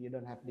savviness, if you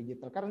don't have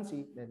digital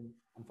currency, then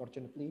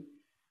unfortunately,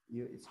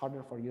 it's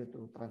harder for you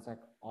to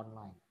transact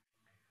online.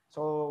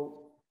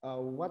 So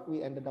what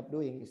we ended up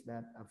doing is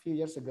that a few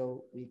years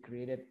ago, we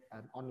created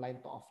an online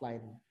to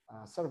offline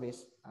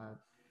service,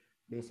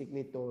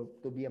 basically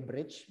to be a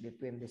bridge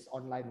between this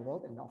online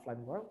world and the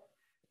offline world,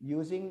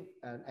 using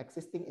an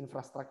existing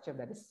infrastructure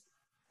that is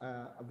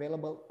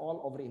available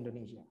all over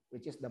Indonesia,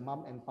 which is the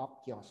mom and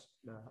pop kiosk,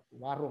 the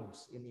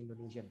warungs in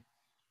Indonesian.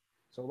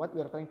 So what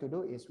we are trying to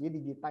do is we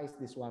digitize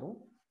this warung.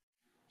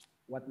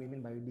 What we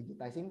mean by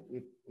digitizing,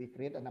 we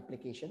create an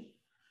application,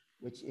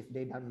 which if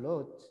they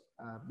download,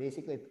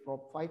 basically it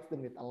provides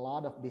them with a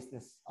lot of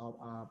business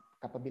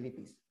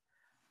capabilities.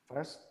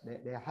 First,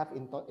 they have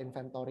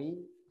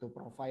inventory to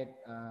provide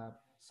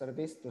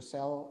service to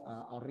sell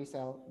or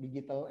resell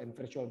digital and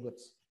virtual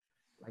goods,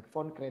 like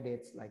phone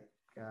credits, like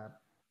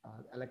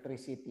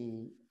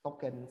electricity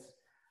tokens.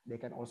 They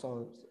can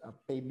also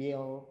pay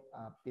bill.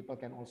 People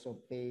can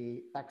also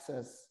pay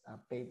taxes,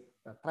 pay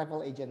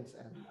travel agents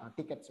and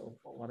tickets or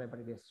whatever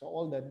it is. So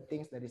all the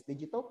things that is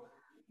digital,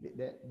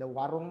 the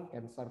warung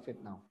can serve it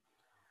now.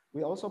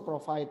 We also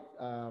provide,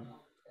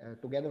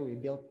 together we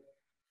built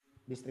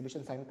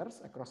distribution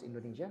centers across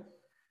Indonesia.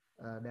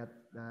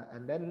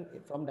 And then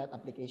from that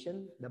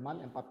application, the mom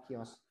and pop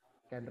kiosk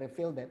can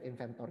refill that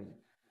inventory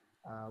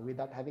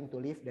without having to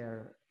leave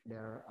their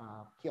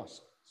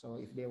kiosk. So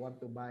if they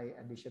want to buy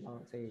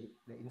additional, say,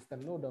 the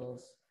instant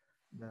noodles,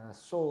 the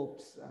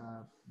soaps,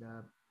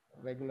 the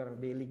regular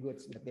daily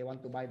goods that they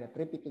want to buy, that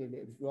typically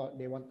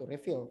they want to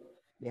refill,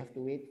 they have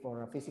to wait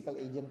for a physical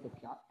agent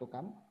to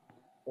come,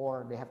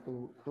 or they have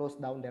to close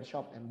down their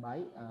shop and buy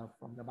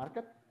from the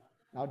market.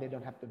 Now they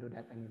don't have to do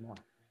that anymore.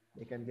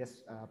 They can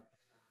just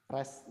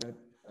press the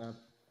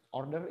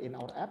order in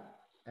our app,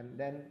 and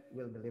then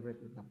we'll deliver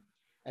it to them.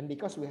 And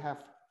because we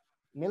have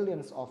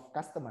millions of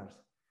customers,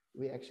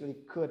 we actually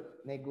could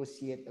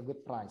negotiate a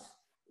good price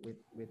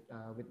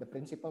with the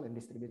principal and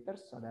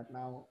distributors, so that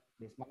now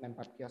this mom and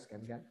pop kiosk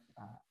can get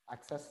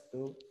access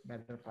to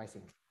better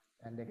pricing,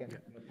 and they get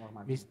more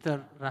money.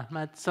 Mr.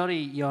 Rachmat, sorry,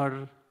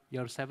 your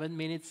 7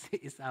 minutes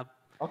is up.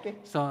 Okay.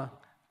 So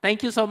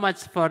thank you so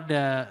much for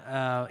the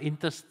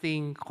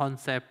interesting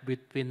concept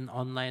between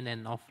online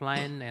and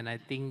offline. And I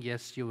think,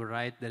 yes, you were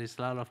right. There is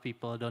a lot of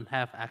people don't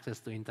have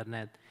access to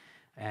internet.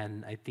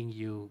 And I think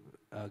you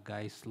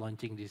guys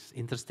launching this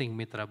interesting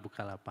Mitra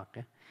Bukalapak.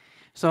 Yeah?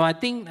 So I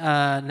think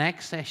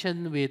next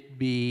session would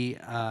be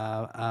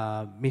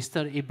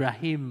Mr.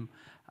 Ebrahim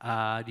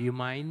Do you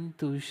mind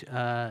to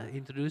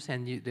introduce?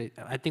 And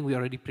I think we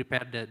already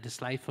prepared the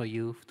slide for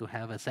you to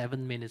have a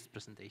 7 minutes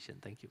presentation.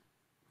 Thank you.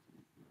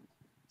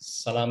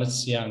 Selamat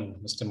siang,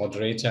 Mr.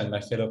 Moderator and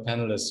my fellow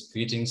panelists.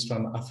 Greetings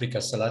from Africa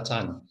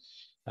Selatan,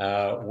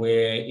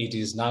 where it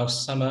is now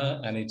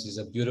summer and it is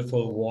a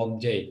beautiful warm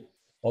day.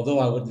 Although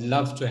I would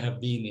love to have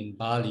been in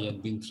Bali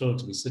and been thrilled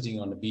to be sitting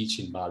on the beach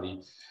in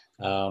Bali,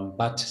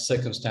 but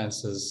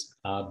circumstances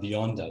are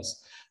beyond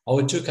us.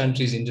 Our two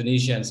countries,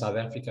 Indonesia and South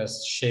Africa,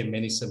 share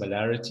many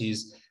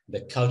similarities.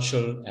 The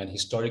cultural and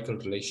historical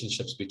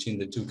relationships between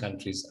the two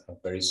countries are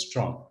very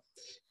strong.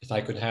 If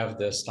I could have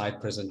the slide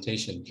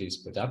presentation, please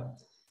put up.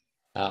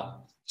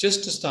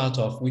 Just to start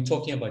off, we're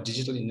talking about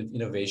digital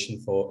innovation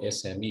for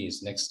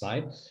SMEs. Next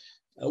slide.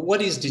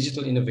 What is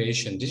digital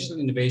innovation? Digital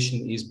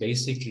innovation is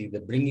basically the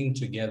bringing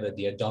together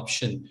the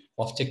adoption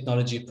of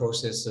technology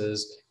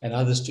processes and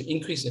others to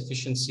increase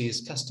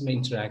efficiencies, customer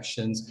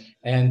interactions,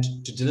 and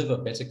to deliver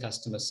better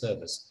customer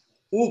service.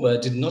 Uber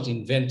did not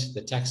invent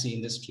the taxi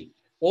industry.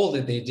 All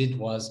that they did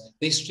was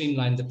they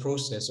streamlined the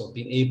process of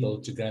being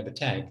able to grab a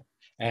tag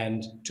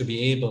and to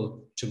be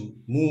able to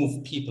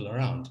move people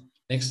around.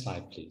 Next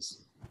slide, please.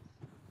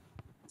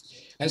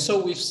 And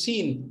so we've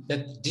seen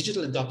that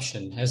digital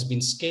adoption has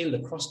been scaled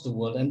across the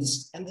world, and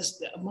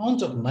the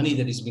amount of money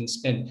that is being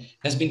spent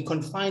has been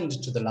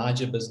confined to the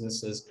larger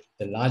businesses,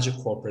 the larger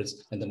corporates,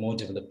 and the more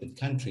developed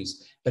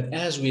countries. But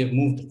as we have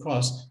moved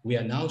across, we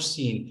are now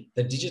seeing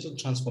that digital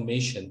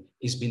transformation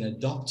is being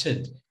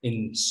adopted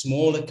in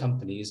smaller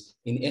companies,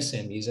 in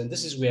SMEs, and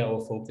this is where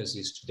our focus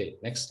is today.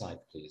 Next slide,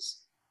 please.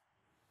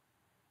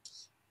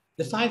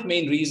 The 5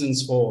 main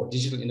reasons for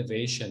digital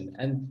innovation,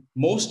 and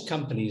most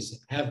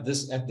companies have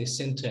this at their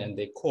center and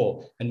their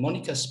core, and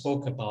Monika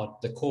spoke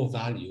about the core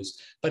values,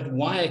 but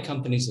why are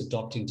companies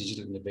adopting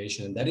digital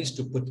innovation? And that is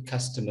to put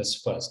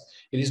customers first.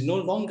 It is no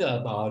longer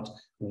about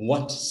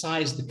what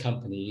size the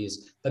company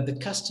is, but the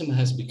customer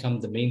has become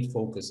the main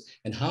focus.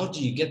 And how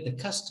do you get the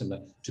customer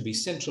to be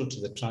central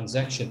to the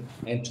transaction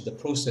and to the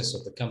process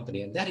of the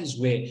company? And that is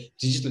where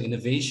digital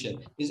innovation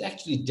is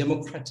actually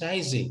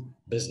democratizing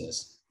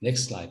business.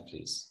 Next slide,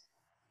 please.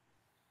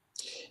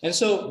 And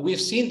so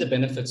we've seen the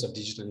benefits of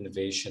digital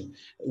innovation,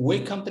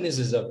 where companies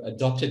have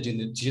adopted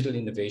digital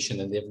innovation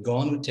and they've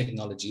gone with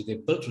technology,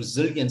 they've built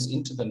resilience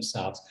into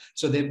themselves.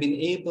 So they've been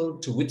able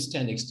to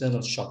withstand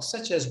external shocks,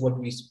 such as what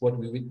we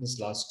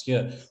witnessed last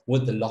year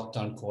with the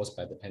lockdown caused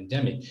by the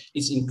pandemic.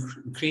 It's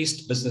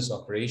increased business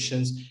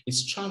operations.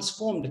 It's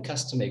transformed the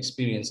customer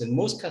experience. And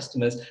most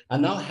customers are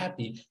now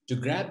happy to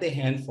grab their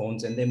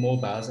handphones and their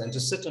mobiles and to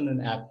sit on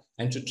an app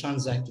and to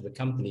transact with the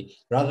company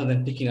rather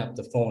than picking up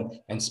the phone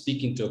and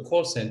speaking to a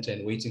call center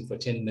and waiting for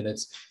 10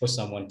 minutes for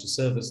someone to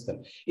service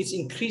them. It's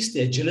increased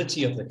the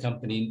agility of the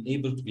company and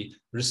able to be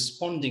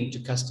responding to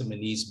customer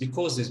needs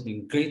because there's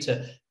been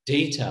greater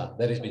data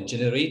that has been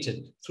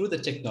generated through the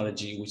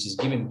technology, which is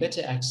giving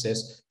better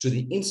access to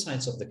the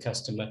insights of the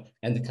customer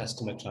and the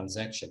customer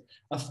transaction.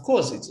 Of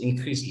course, it's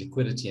increased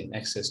liquidity and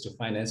access to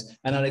finance,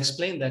 and I'll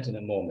explain that in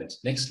a moment.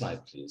 Next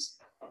slide, please.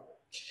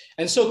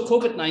 And so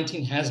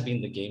COVID-19 has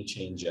been the game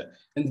changer.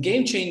 And the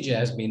game changer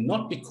has been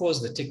not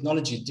because the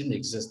technology didn't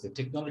exist. The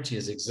technology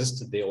has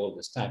existed there all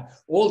this time.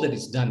 All that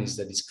it's done is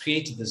that it's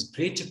created this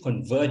greater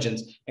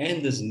convergence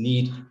and this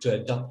need to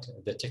adopt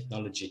the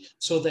technology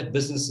so that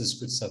businesses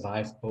could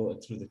survive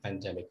through the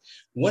pandemic.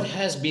 What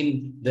has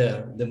been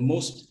the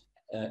most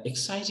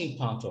exciting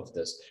part of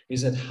this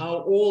is that how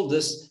all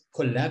this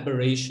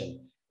collaboration,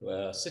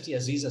 Siti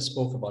Azizah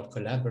spoke about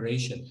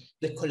collaboration.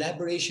 The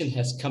collaboration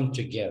has come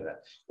together.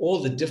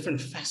 All the different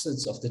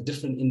facets of the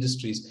different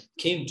industries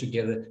came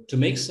together to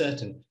make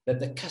certain that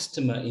the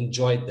customer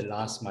enjoyed the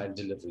last mile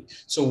delivery.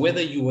 So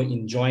whether you were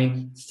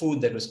enjoying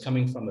food that was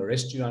coming from a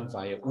restaurant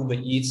via Uber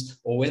Eats,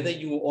 or whether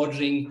you were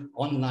ordering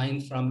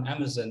online from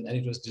Amazon and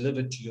it was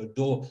delivered to your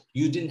door,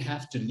 you didn't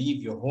have to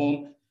leave your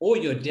home or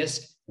your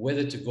desk,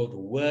 whether to go to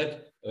work,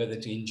 whether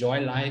to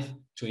enjoy life,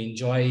 to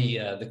enjoy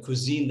the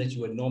cuisine that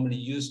you were normally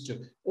used to.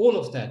 All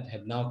of that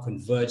have now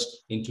converged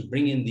into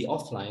bringing the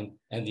offline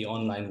and the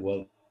online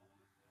world.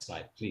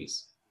 Slide,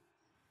 please.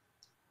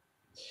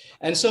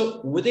 And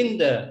so within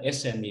the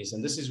SMEs,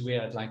 and this is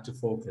where I'd like to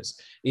focus,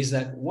 is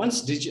that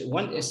once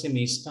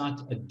SMEs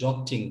start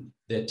adopting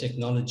their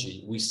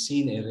technology, we've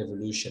seen a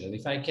revolution. And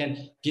if I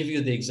can give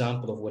you the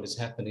example of what has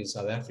happened in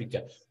South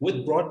Africa,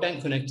 with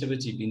broadband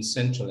connectivity being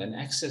central and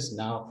access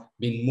now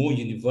being more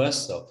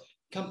universal,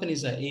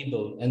 companies are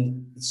able,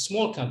 and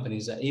small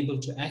companies are able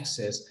to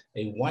access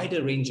a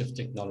wider range of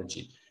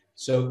technology.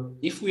 So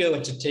if we were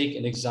to take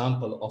an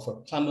example of a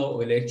plumber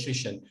or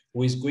electrician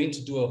who is going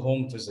to do a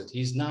home visit,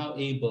 he's now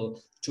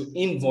able to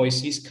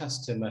invoice his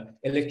customer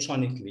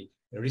electronically,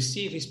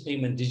 receive his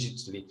payment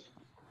digitally,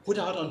 put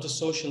out onto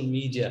social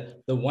media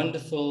the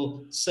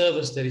wonderful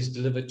service that is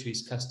delivered to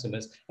his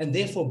customers, and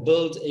therefore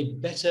build a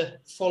better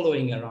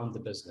following around the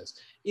business.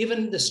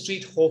 Even the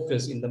street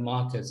hawkers in the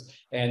markets,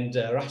 and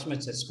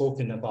Rachmat has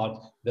spoken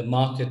about the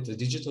market, the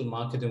digital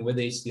market, and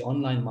whether it's the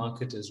online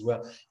market as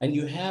well. And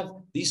you have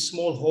these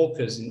small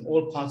hawkers in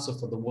all parts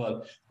of the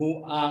world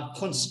who are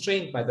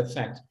constrained by the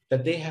fact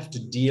that they have to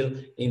deal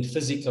in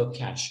physical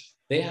cash.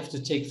 They have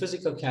to take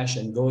physical cash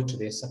and go to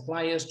their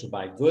suppliers to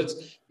buy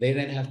goods. They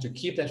then have to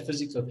keep that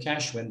physical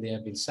cash when they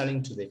have been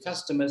selling to their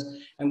customers.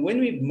 And when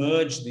we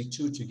merge the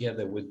two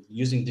together with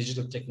using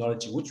digital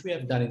technology, which we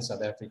have done in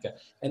South Africa,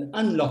 and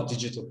unlock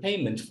digital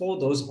payment for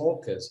those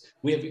hawkers,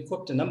 we have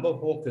equipped a number of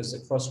hawkers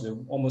across, we have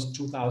almost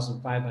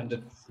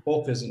 2,500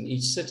 hawkers in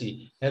each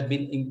city have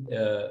been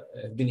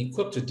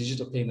equipped with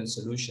digital payment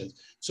solutions.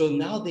 So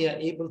now they are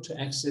able to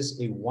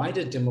access a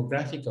wider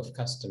demographic of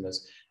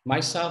customers.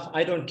 Myself,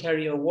 I don't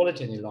carry a wallet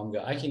any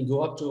longer. I can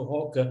go up to a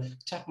hawker,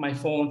 tap my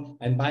phone,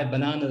 and buy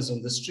bananas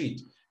on the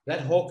street.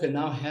 That hawker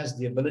now has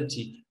the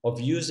ability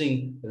of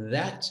using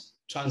that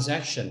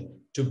transaction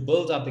to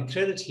build up a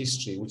credit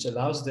history, which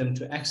allows them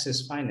to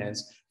access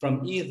finance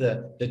from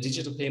either the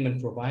digital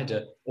payment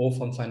provider or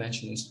from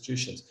financial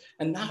institutions.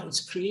 And now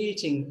it's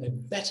creating a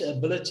better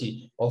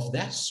ability of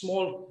that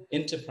small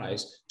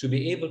enterprise to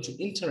be able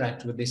to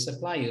interact with their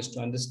suppliers, to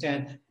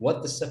understand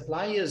what the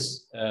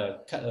supplier's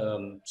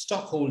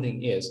stock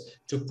holding is,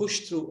 to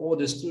push through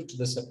orders through to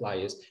the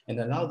suppliers and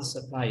allow the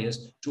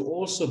suppliers to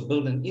also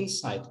build an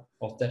insight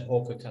of that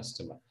hawker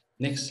customer.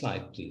 Next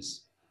slide,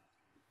 please.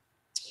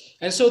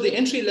 And so the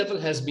entry level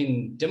has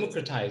been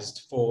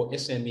democratized for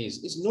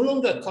SMEs. It's no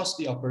longer a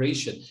costly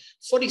operation.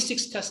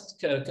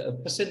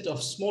 46%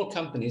 of small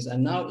companies are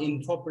now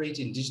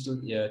incorporating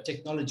digital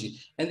technology,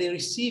 and they're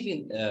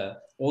receiving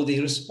or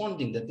they're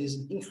responding that there's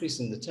an increase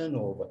in the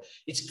turnover.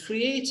 It's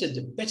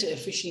created better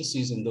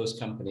efficiencies in those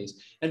companies.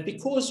 And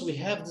because we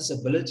have this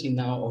ability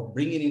now of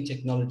bringing in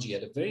technology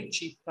at a very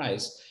cheap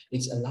price,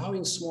 it's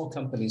allowing small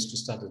companies to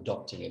start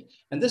adopting it.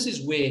 And this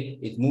is where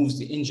it moves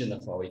the engine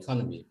of our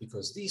economy,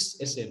 because these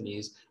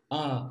SMEs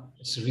are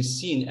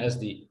seen as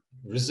the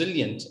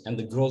resilient and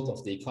the growth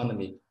of the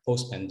economy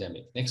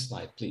post-pandemic. Next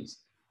slide, please.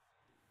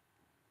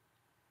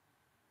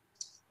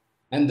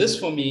 And this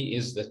for me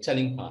is the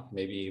telling part.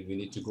 Maybe we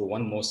need to go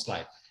one more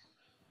slide.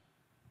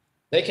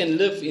 They can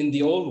live in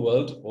the old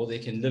world or they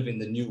can live in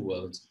the new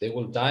world. They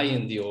will die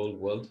in the old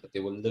world, but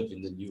they will live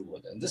in the new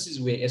world. And this is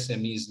where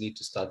SMEs need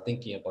to start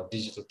thinking about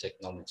digital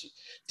technology.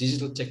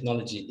 Digital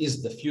technology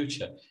is the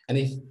future. And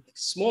if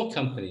small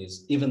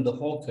companies, even the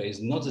hawker, is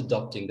not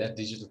adopting that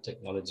digital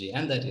technology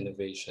and that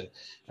innovation,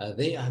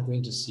 they are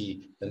going to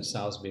see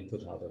themselves being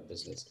put out of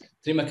business.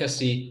 Terima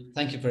kasih.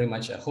 Thank you very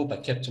much. I hope I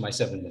kept to my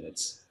 7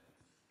 minutes.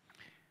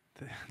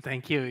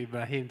 Thank you,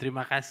 Ebrahim.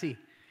 Terima kasih.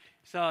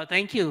 So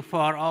thank you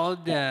for all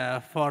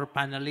the four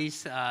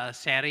panelists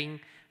sharing.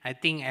 I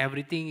think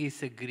everything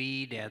is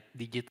agreed that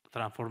digital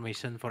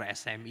transformation for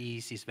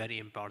SMEs is very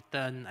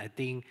important. I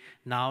think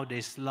now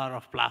there's a lot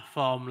of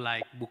platform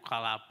like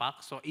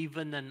Bukalapak, so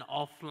even an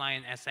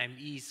offline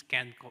SMEs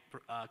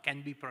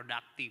can be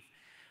productive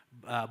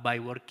by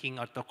working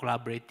or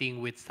collaborating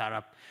with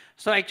startup.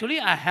 So actually,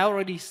 I have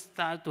already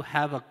started to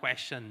have a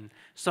question.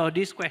 So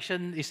this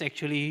question is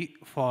actually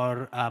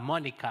for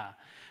Monika.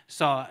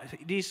 So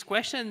this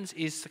question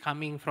is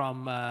coming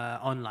from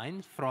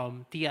online,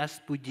 from Tias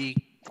Puji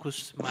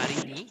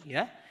Kusmarini.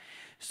 Yeah.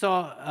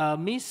 So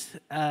Miss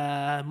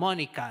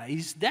Monika,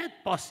 is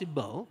that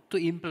possible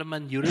to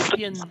implement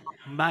European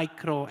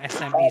micro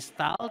SME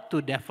style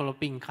to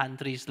developing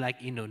countries like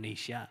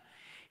Indonesia?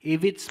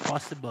 If it's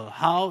possible,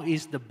 how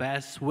is the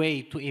best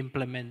way to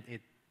implement it?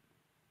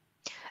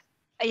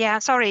 Yeah,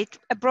 sorry, it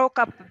broke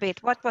up a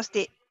bit. What was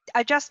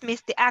I just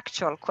missed the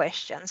actual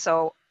question.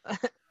 So,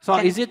 so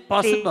is it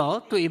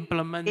possible to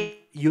implement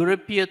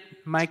European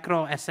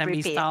micro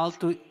SME style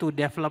to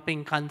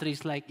developing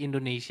countries like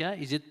Indonesia?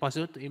 Is it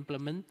possible to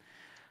implement?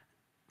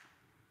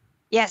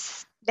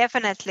 Yes,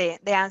 definitely.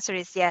 The answer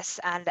is yes.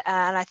 And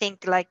I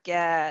think like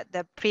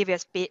the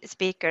previous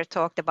speaker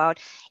talked about,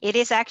 it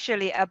is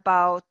actually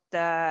about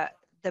the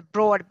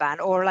broadband,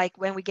 or like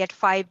when we get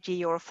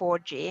 5G or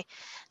 4G.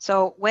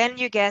 So when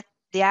you get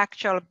the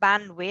actual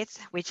bandwidth,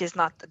 which is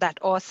not that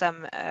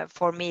awesome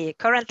for me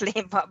currently,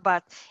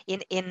 but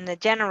in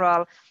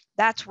general,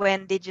 that's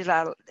when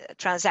digital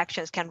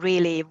transactions can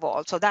really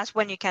evolve. So that's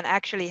when you can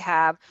actually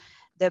have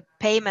the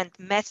payment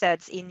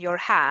methods in your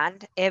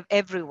hand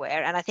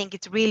everywhere. And I think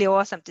it's really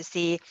awesome to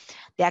see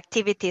the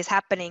activities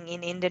happening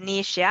in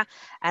Indonesia.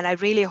 And I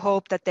really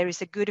hope that there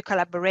is a good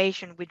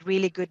collaboration with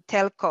really good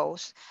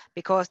telcos,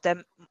 because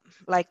the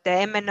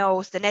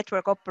MNOs, the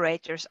network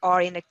operators,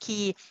 are in a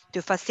key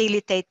to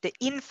facilitate the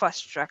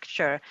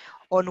infrastructure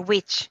on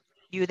which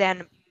you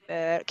then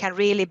can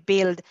really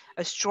build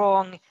a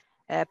strong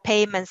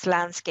payments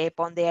landscape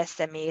on the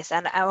SMEs.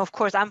 And of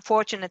course, I'm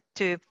fortunate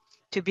to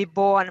be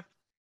born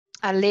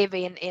and live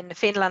in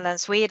Finland and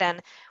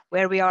Sweden,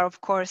 where we are, of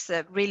course,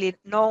 really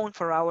known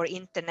for our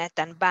internet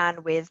and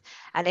bandwidth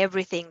and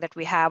everything that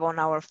we have on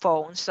our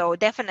phones. So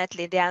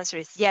definitely the answer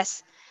is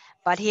yes.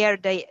 But here,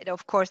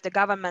 of course, the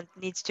government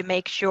needs to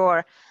make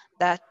sure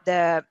that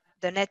the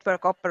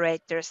network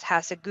operators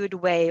has a good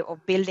way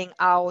of building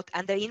out,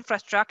 and the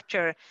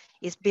infrastructure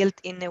is built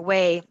in a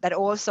way that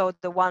also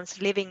the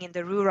ones living in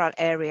the rural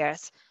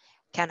areas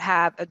can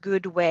have a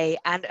good way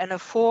and an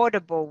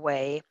affordable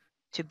way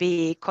to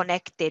be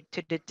connected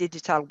to the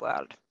digital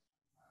world.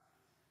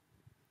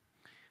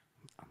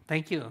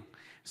 Thank you.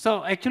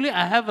 So actually,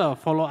 I have a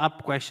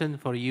follow-up question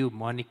for you,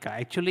 Monika.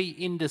 Actually,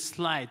 in the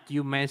slide,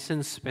 you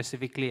mentioned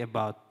specifically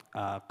about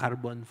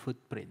carbon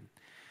footprint.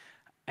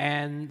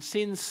 And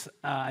since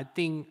I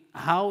think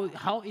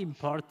how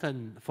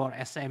important for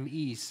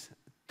SMEs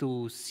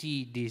to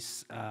see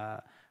this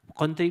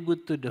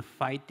contribute to the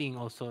fighting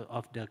also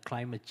of the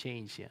climate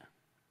change, yeah?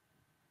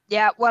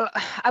 Yeah, well,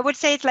 I would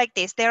say it like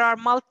this. There are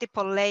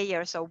multiple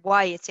layers of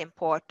why it's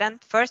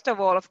important. First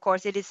of all, of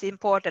course, it is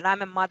important.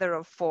 I'm a mother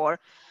of 4.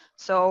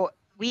 So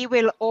we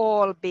will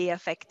all be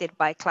affected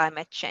by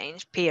climate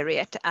change,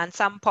 period. And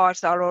some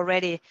parts are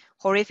already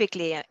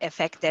horrifically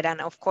affected.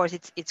 And of course,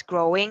 it's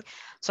growing.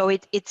 So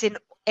it's in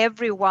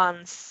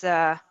everyone's...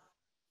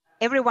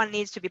 everyone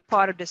needs to be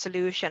part of the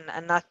solution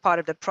and not part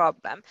of the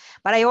problem.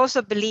 But I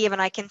also believe,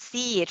 and I can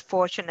see it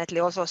fortunately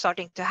also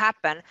starting to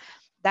happen,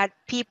 that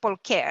people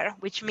care,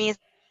 which means...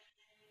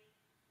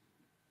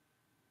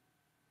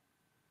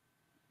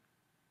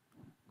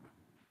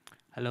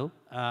 Hello,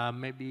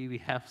 maybe we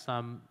have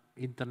some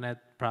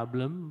internet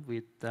problem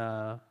with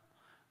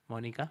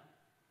Monika.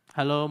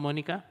 Hello,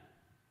 Monika.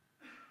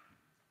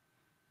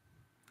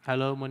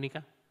 Hello,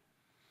 Monika.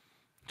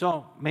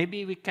 So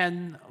maybe we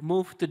can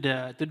move to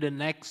the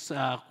next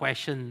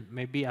question.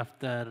 Maybe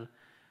after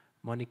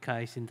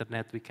Monika's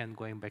internet, we can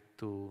going back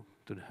to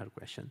her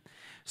question.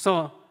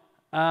 So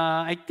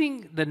I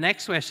think the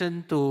next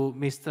question to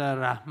Mr.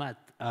 Rachmat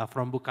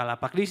from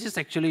Bukalapak. This is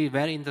actually a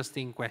very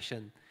interesting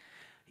question.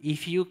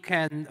 If you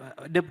can,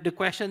 the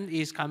question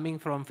is coming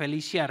from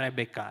Felicia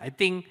Rebecca. I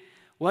think,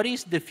 what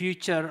is the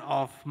future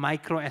of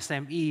micro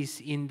SMEs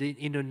in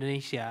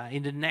Indonesia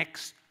in the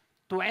next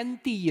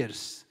 20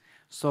 years?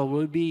 So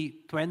will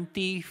be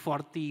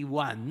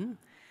 2041,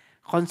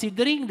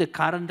 considering the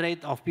current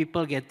rate of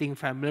people getting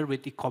familiar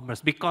with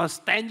e-commerce. Because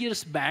 10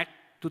 years back,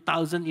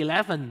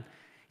 2011,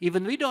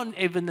 even we don't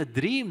even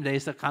dream there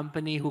is a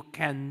company who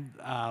can,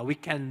 we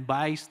can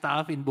buy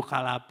stuff in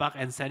Bukalapak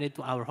and send it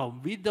to our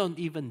home. We don't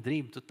even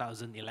dream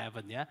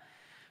 2011, yeah?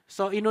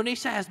 So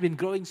Indonesia has been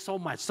growing so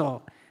much.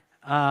 So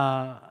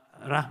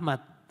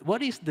Rachmat,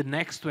 what is the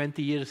next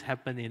 20 years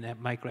happen in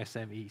micro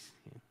SMEs?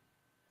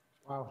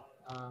 Wow.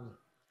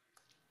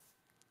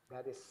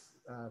 That is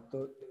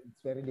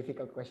it's very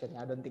difficult question.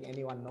 I don't think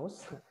anyone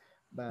knows,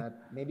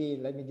 but maybe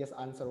let me just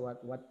answer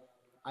what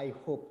I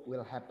hope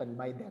will happen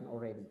by then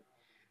already.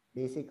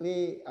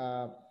 Basically,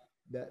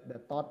 the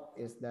thought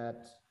is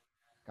that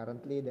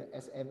currently the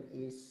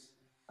SMEs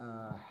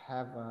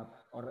have,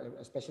 or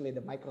especially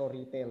the micro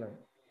retailer,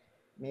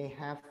 may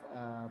have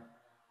a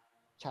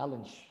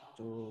challenge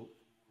to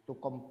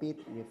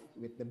compete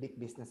with the big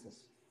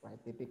businesses, right?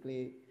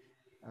 Typically,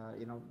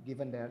 you know,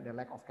 given the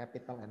lack of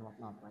capital and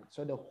whatnot, right?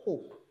 So the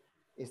hope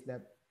is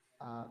that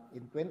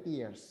in 20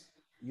 years,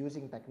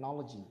 using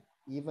technology,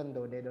 even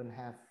though they don't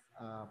have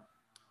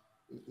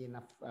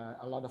enough,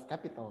 a lot of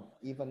capital,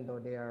 even though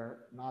they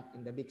are not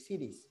in the big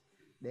cities,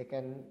 they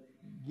can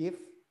give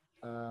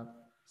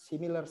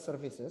similar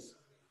services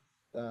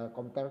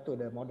compared to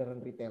the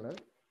modern retailer.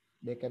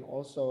 They can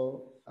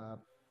also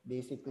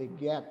basically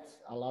get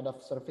a lot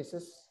of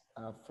services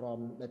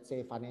from, let's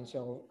say,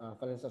 financial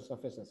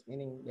services,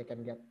 meaning they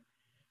can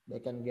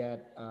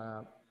get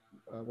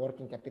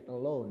working capital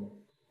loan.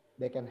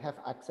 They can have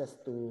access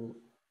to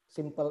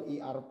simple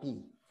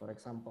ERP, for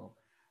example,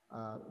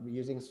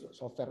 using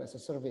software as a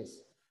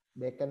service.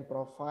 They can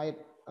provide,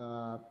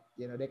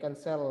 you know, they can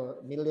sell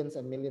millions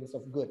and millions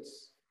of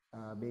goods.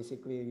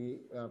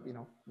 Basically, you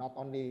know, not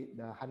only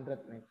the 100,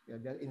 like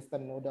the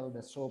instant noodle,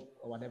 the soap,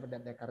 or whatever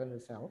that they currently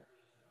sell.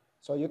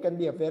 So you can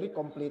be a very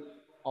complete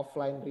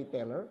offline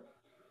retailer,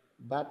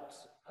 but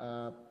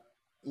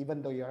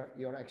even though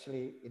you're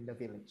actually in the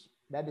village.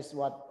 That is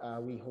what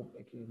we hope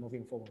actually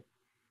moving forward.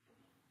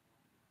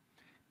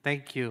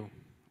 Thank you,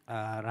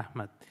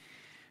 Rachmat.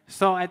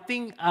 So I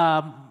think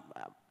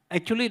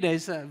actually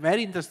there's a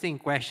very interesting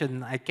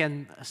question. I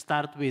can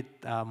start with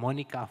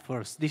Monika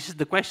first. This is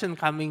the question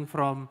coming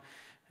from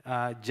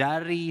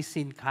Jari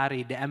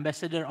Sinkari, the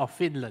ambassador of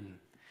Finland,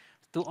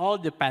 to all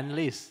the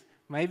panelists.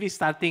 Maybe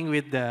starting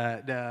with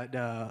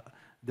the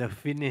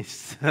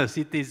Finnish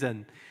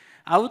citizen.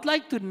 I would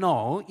like to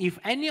know if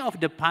any of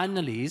the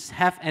panelists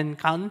have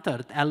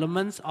encountered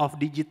elements of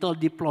digital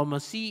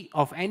diplomacy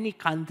of any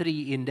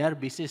country in their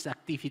business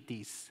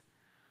activities.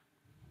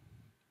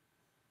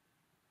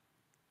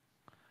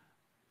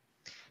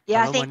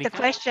 Yeah, Hello, I think Monika? the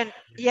question,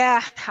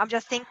 yeah, I'm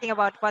just thinking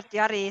about what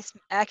Jari is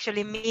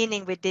actually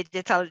meaning with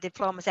digital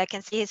diplomacy. I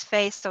can see his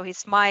face, so he's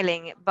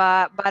smiling.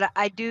 But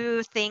I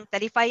do think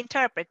that if I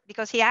interpret,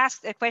 because he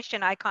asked a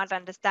question I can't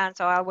understand,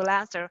 so I will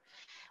answer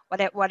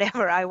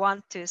whatever I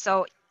want to.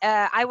 So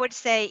I would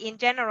say in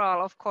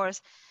general, of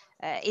course,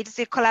 it's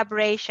a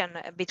collaboration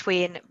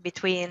between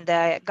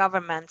the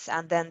governments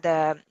and then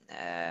the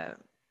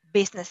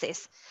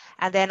businesses.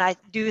 And then I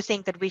do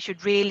think that we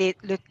should really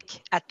look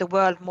at the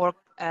world more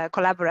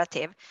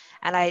collaborative.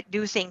 And I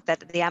do think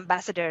that the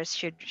ambassadors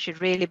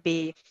should really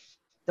be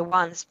the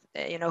ones,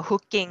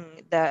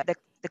 hooking the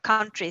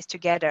countries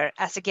together.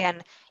 As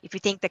again, if you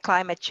think the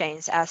climate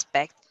change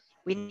aspect,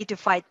 we need to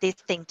fight this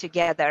thing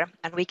together,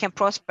 and we can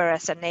prosper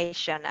as a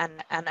nation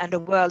and the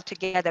world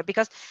together.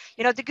 Because,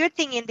 the good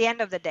thing in the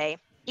end of the day,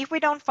 if we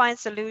don't find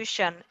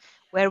solution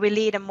where we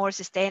lead a more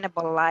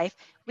sustainable life,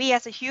 we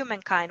as a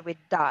humankind would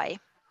die.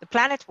 The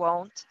planet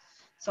won't.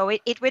 So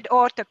it would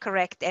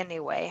auto-correct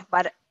anyway.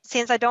 But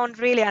since I don't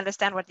really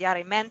understand what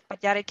Jari meant,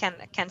 but Jari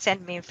can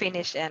send me in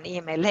Finnish an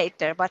email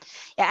later. But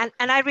yeah,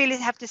 and I really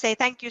have to say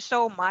thank you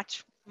so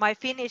much. My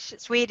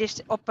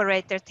Finnish-Swedish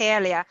operator,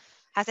 Telia,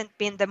 hasn't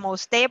been the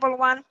most stable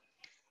one.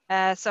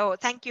 So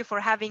thank you for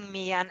having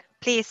me, and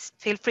please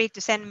feel free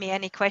to send me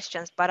any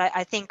questions, but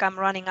I think I'm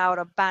running out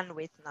of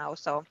bandwidth now.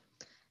 So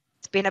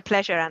it's been a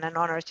pleasure and an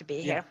honor to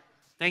be here.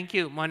 Thank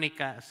you,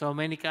 Monika. So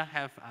Monika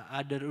have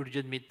other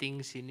urgent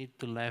meetings. You need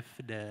to leave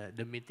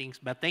the meetings.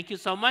 But thank you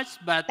so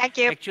much. But thank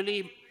you.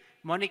 Actually,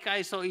 Monika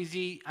is so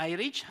easy. I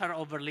reach her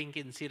over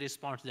LinkedIn. She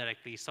responds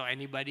directly. So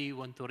anybody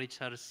want to reach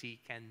her, she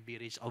can be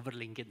reached over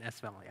LinkedIn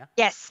as well. Yeah.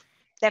 Yes,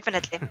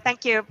 definitely.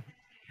 Thank you.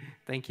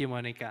 Thank you,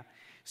 Monika.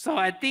 So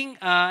I think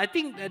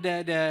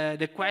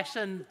the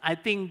question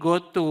go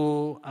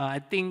to I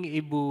think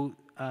Ibu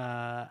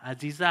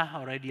Azizah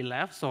already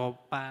left. So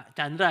Pak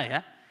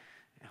Chandra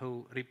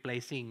who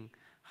replacing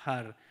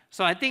her.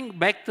 So I think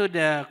back to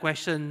the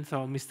question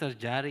from Mr.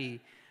 Jari,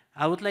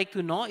 I would like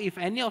to know if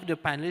any of the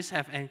panelists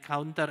have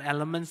encountered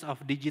elements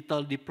of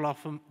digital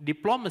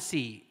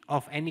diplomacy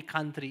of any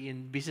country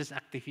in business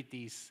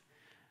activities.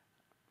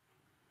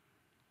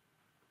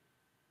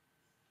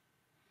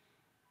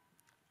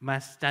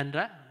 Mas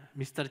Chandra,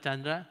 Mr.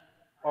 Chandra.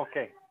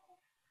 Oke.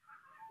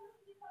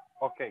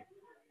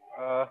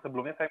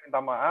 Sebelumnya saya minta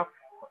maaf,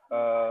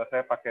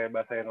 saya pakai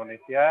bahasa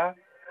Indonesia,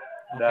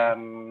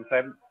 dan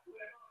saya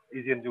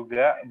izin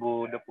juga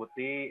Bu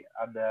Deputi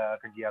ada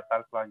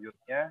kegiatan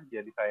selanjutnya,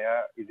 jadi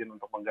saya izin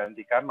untuk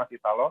menggantikan Mas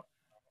Italo.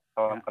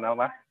 Salam kenal,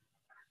 Mas.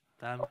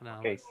 Salam kenal.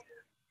 Oke.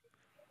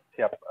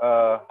 Siap.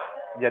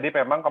 Jadi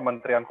memang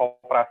Kementerian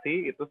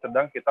Koperasi itu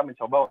sedang kita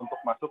mencoba untuk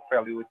masuk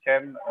value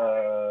chain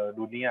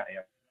dunia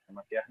ya,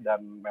 Mas ya.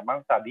 Dan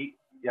memang tadi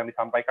yang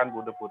disampaikan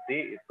Bu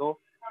Deputi itu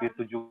di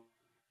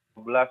 17,6%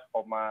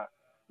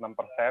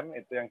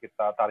 itu yang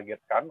kita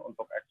targetkan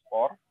untuk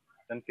ekspor.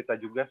 Dan kita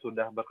juga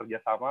sudah bekerja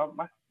sama,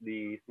 Mas,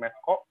 di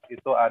Smesco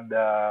itu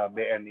ada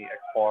BNI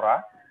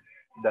Ekspora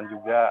dan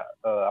juga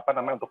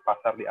untuk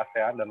pasar di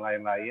ASEAN dan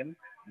lain-lain.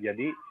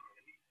 Jadi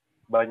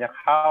banyak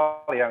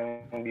hal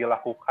yang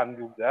dilakukan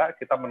juga.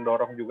 Kita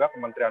mendorong juga,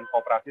 Kementerian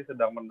Koperasi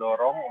sedang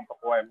mendorong untuk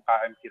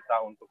UMKM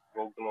kita untuk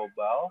go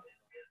global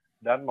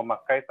dan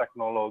memakai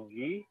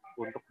teknologi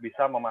untuk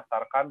bisa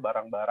memasarkan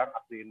barang-barang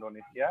asli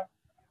Indonesia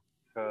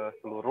ke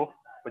seluruh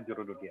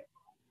penjuru dunia.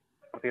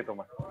 Seperti itu,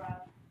 Mas.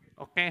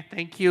 Okay,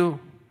 thank you,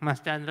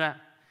 Mas Chandra.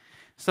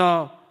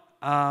 So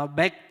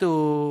back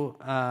to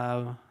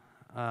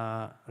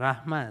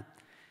Rachmat.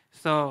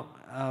 So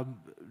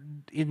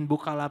in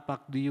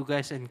Bukalapak, do you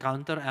guys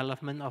encounter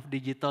element of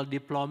digital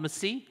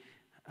diplomacy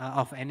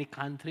of any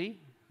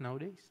country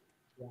nowadays?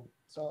 Yeah.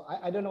 So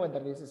I don't know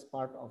whether this is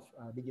part of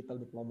digital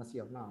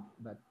diplomacy or not,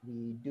 but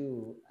we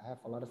do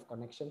have a lot of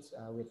connections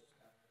with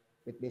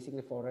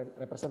basically foreign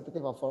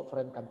representative of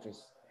foreign countries.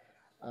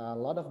 A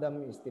lot of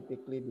them is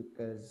typically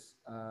because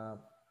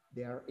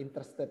they are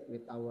interested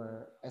with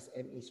our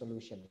SME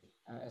solution,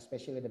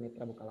 especially the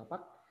Mitra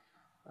Bukalapak.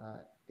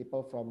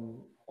 People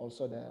from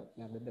also the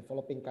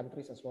developing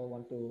countries as well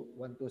want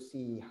to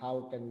see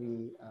how can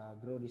we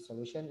grow this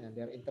solution, and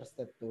they're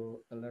interested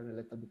to learn a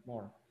little bit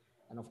more.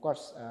 And of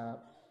course,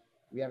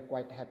 we are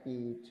quite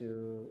happy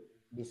to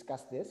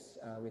discuss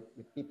this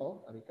with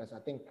people, because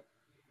I think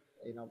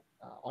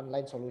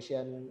online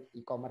solution,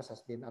 e-commerce has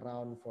been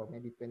around for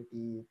maybe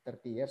 20,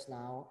 30 years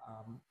now.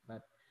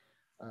 But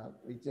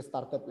we just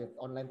started with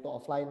online to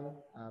offline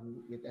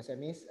with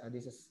SMEs.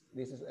 This is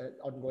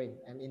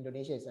ongoing, and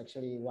Indonesia is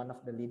actually one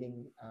of the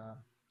leading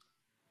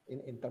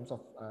in terms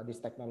of this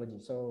technology.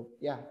 So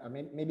yeah, I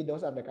mean, maybe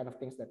those are the kind of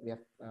things that we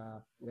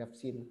have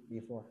seen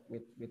before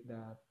with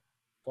the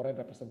foreign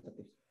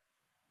representatives.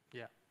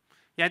 Yeah.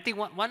 Yeah, I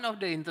think one of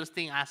the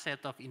interesting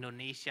assets of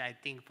Indonesia, I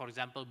think, for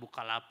example,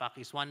 Bukalapak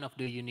is one of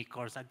the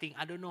unicorns. I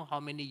don't know how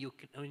many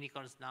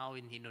unicorns now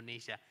in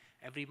Indonesia.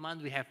 Every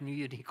month we have new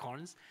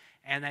unicorns.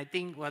 And I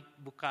think what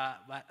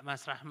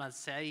Mas Rachmat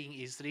saying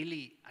is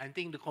really, I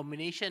think the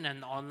combination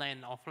and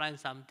online and offline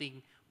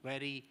something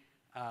very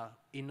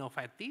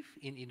innovative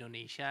in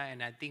Indonesia.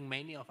 And I think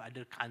many of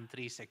other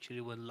countries actually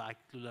would like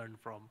to learn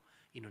from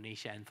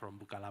Indonesia and from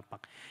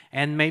Bukalapak.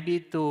 And maybe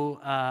to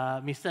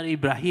Mr.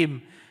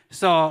 Ebrahim.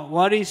 So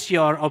what is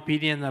your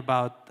opinion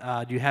about,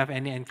 do you have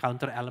any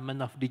encounter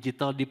element of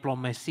digital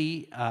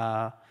diplomacy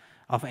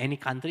of any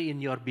country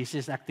in your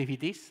business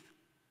activities?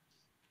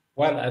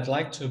 Well, I'd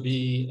like to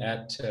be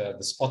at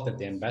the spot that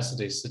the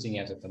ambassador is sitting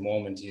at the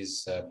moment.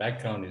 His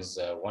background is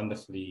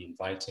wonderfully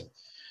inviting.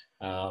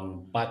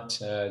 But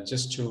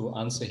just to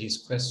answer his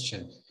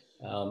question,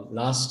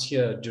 last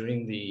year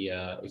during the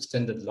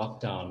extended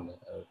lockdown,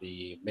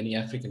 many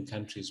African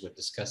countries were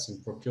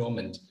discussing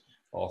procurement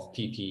of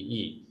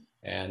PPE,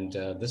 and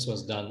this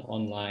was done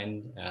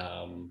online.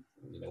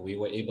 We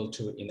were able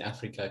to, in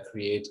Africa,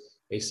 create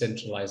a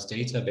centralized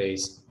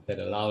database that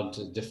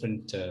allowed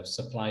different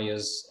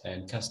suppliers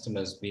and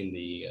customers, being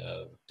the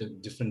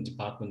different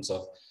departments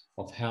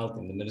of health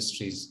in the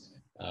ministries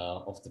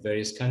of the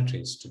various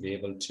countries, to be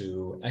able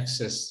to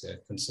access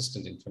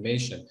consistent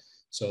information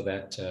so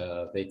that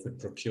they could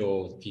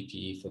procure the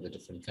PPE for the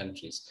different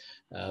countries.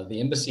 The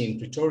embassy in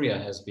Pretoria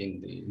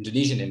the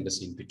Indonesian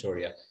embassy in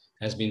Pretoria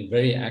has been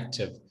very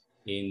active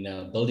in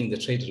building the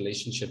trade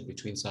relationship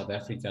between South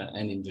Africa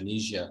and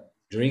Indonesia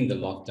during the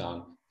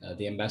lockdown.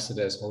 The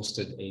ambassador has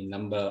hosted a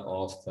number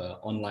of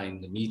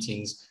online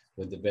meetings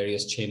with the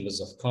various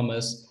chambers of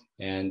commerce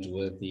and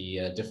with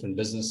the different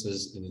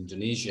businesses in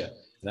Indonesia.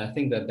 And I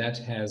think that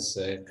has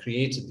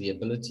created the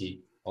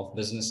ability of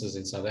businesses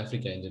in South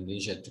Africa and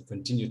Indonesia to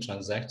continue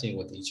transacting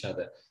with each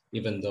other,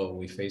 even though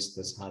we face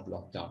this hard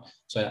lockdown.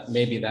 So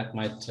maybe that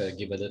might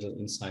give a little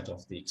insight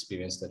of the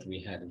experience that we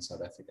had in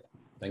South Africa.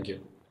 Thank you.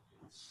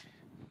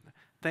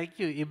 Thank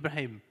you,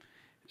 Ebrahim.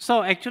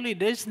 So actually,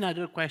 there's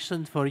another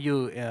question for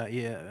you,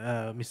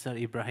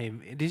 Mr.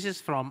 Ebrahim. This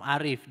is from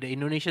Arif, the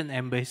Indonesian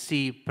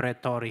Embassy,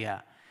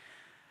 Pretoria.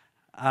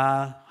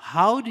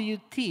 How do you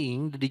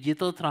think the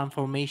digital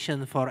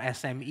transformation for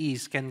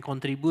SMEs can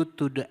contribute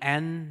to the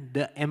end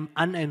the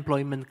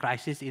unemployment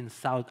crisis in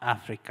South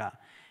Africa?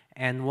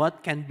 And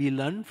what can be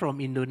learned from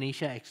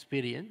Indonesia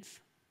experience?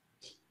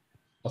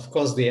 Of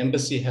course, the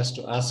embassy has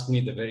to ask me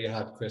the very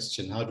hard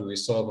question: how do we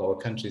solve our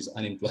country's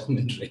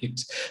unemployment rate?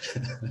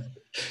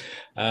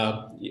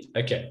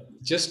 Okay,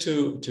 just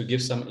to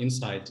give some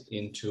insight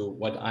into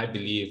what I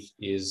believe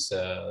is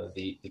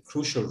the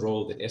crucial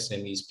role that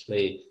SMEs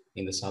play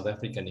in the South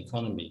African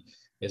economy,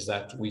 is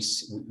that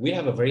we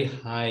have a very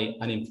high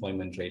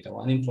unemployment rate.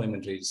 Our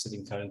unemployment rate is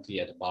sitting currently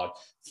at about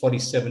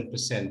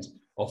 47%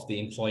 of the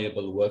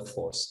employable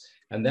workforce.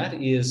 And that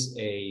is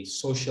a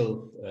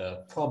social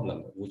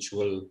problem which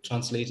will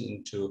translate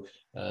into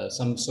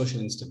some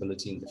social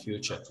instability in the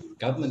future.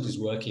 Government is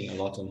working a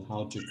lot on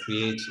how to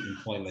create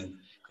employment.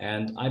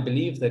 And I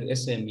believe that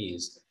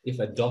SMEs, if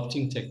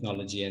adopting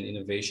technology and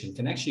innovation,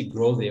 can actually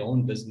grow their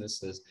own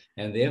businesses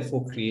and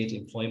therefore create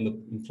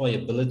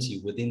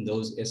employability within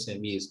those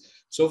SMEs.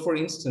 So for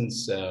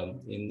instance,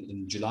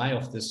 in July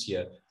of this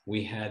year,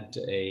 we had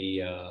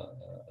a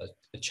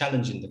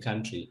challenge in the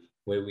country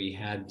where we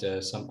had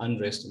some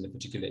unrest in a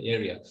particular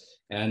area,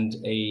 and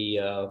a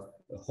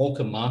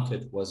hawker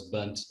market was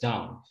burnt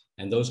down,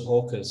 and those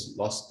hawkers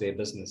lost their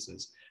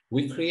businesses.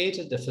 We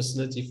created a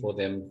facility for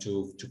them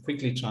to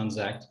quickly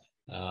transact,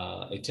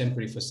 a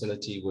temporary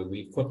facility where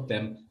we equipped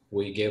them,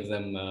 we gave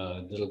them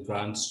little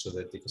grants so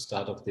that they could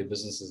start off their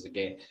businesses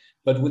again.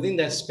 But within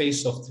that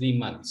space of 3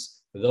 months,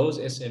 those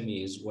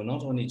SMEs were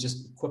not only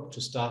just equipped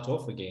to start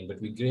off again, but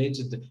we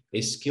created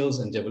a skills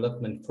and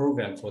development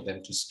program for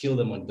them to skill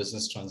them on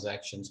business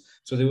transactions.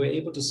 So they were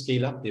able to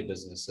scale up their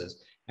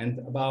businesses. And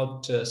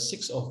about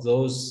 6 of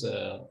those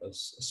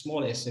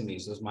small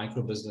SMEs, those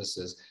micro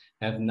businesses,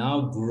 have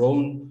now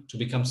grown to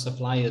become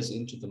suppliers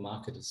into the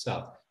market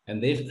itself.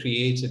 And they've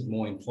created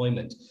more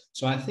employment.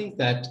 So I think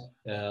that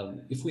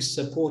if we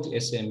support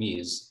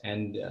SMEs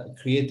and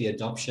create the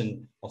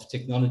adoption of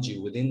technology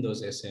within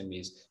those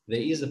SMEs,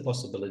 there is a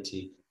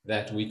possibility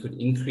that we could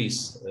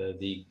increase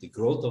the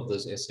growth of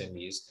those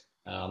SMEs.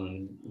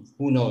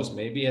 Who knows,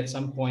 maybe at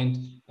some point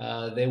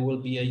there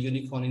will be a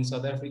unicorn in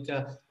South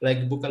Africa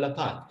like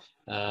Bukalapak.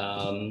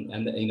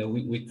 And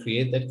we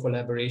create that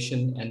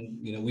collaboration, and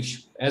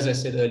as I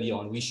said earlier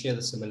on, we share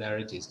the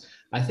similarities.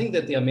 I think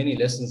that there are many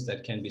lessons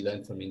that can be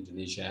learned from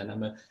Indonesia, and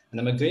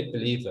I'm a great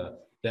believer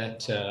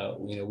that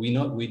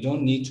we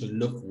don't need to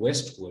look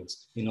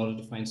westwards in order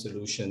to find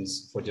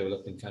solutions for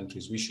developing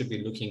countries. We should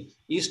be looking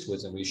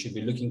eastwards, and we should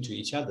be looking to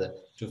each other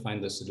to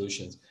find the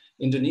solutions.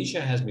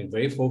 Indonesia has been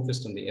very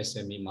focused on the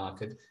SME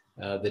market.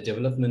 The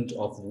development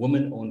of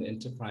women-owned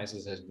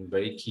enterprises has been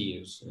very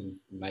key in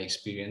my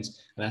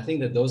experience. And I think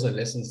that those are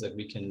lessons that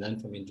we can learn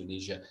from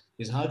Indonesia,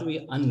 is how do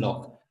we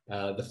unlock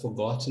the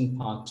forgotten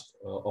part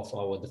of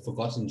the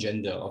forgotten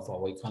gender of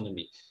our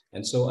economy,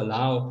 and so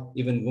allow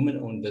even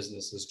women-owned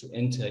businesses to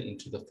enter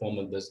into the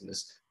formal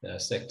business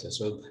sector.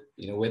 So,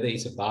 whether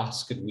it's a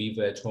basket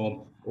weaver at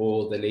home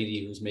or the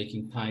lady who's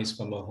making pies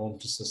from her home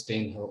to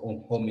sustain her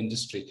own home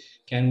industry,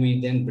 can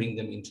we then bring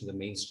them into the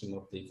mainstream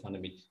of the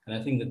economy? And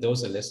I think that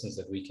those are lessons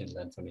that we can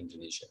learn from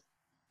Indonesia.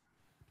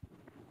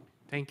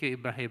 Thank you,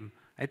 Ebrahim.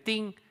 I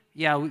think,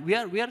 yeah,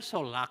 we are so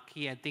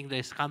lucky. I think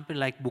there's company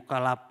like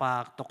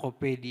Bukalapak,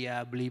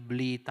 Tokopedia,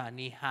 Blibli,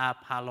 Tanihub,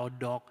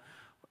 Halodoc.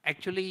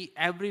 Actually,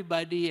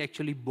 everybody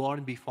actually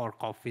born before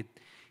COVID.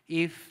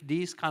 If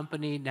this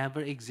company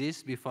never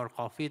exists before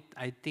COVID,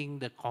 I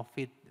think the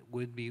COVID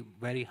would be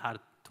very hard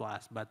to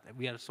us, but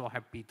we are so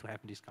happy to have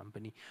this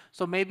company.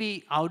 So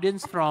maybe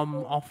audience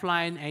from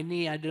offline,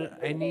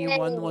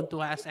 anyone want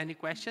to ask any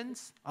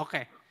questions?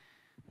 Okay.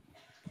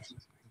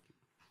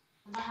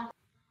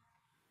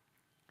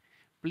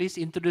 Please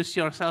introduce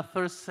yourself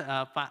first,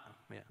 Pak.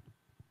 Yeah.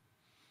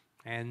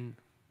 And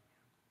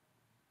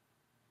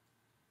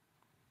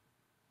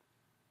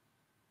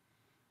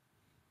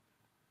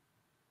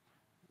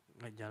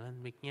nggak jalan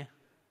mic-nya.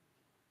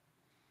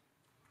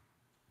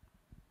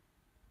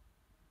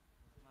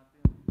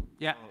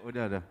 Ya. Oh,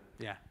 udah.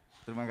 Ya.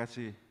 Terima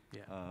kasih,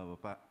 Ya.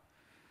 Bapak.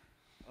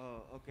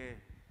 Oke.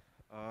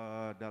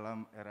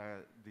 Dalam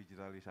era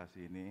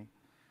digitalisasi ini,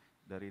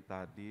 dari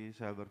tadi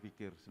saya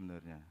berpikir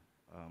sebenarnya.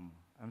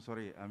 I'm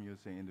sorry, I'm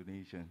using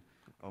Indonesian.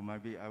 Or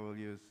maybe I will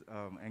use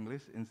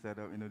English instead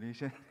of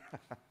Indonesian.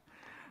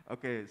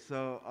 Okay,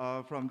 so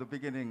from the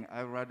beginning,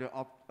 I rather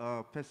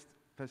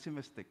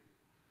pessimistic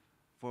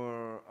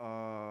for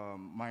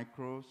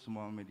micro,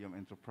 small, medium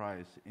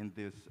enterprise in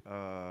this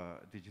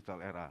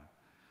digital era,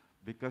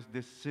 because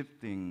this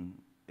shifting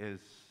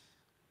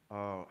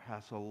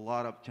has a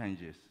lot of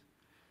changes.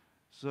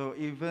 So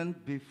even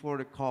before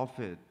the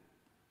COVID,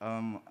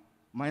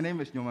 my name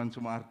is Nyoman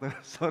Sumarto.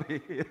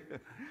 Sorry.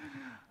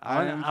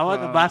 I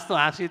want Bas to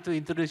ask you to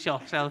introduce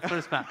yourself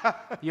first,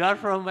 Pak. You are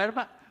from where,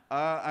 Pak?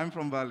 I'm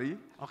from Bali.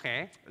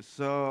 Okay.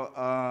 So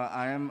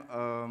I am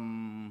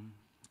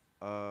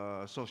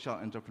a social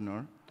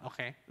entrepreneur.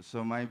 Okay.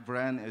 So my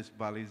brand is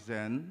Bali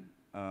Zen,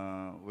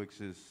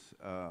 which is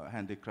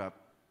handicraft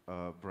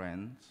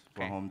brands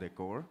for home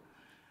decor,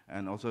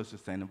 and also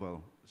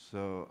sustainable.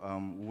 So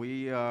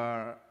we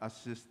are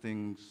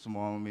assisting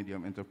small,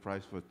 medium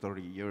enterprise for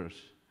 30 years.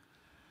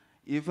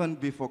 Even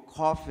before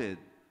COVID,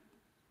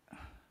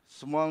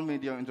 small,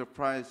 medium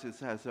enterprises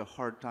has a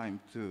hard time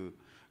to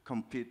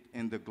compete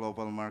in the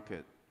global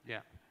market. Yeah.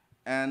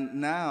 And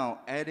now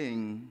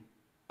adding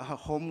a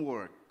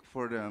homework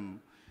for them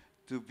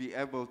to be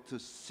able to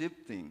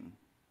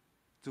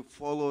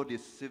follow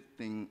this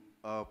shifting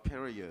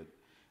period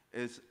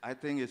I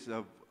think it's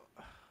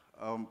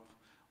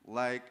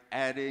like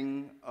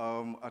adding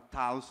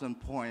 1,000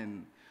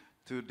 points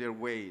to their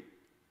weight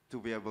to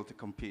be able to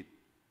compete.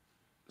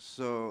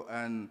 So,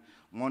 and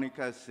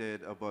Monika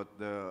said about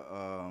the,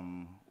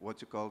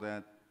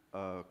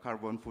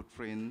 carbon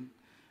footprint.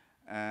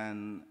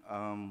 And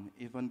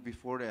even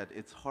before that,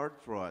 it's hard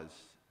for us.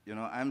 You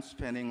know, I'm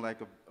spending like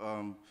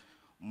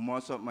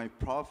most of my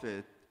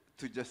profit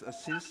to just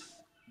assist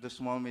the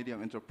small,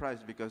 medium enterprise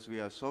because we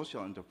are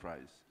social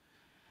enterprise.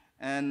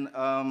 And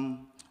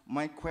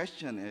my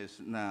question is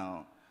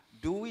now,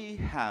 do we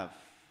have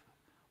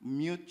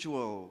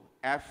mutual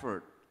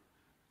effort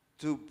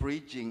to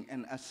bridging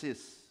and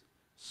assist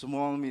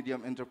small,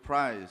 medium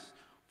enterprise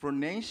for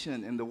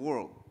nation in the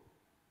world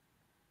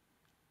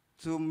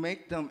to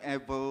make them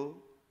able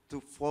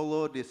to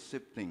follow this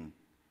shifting?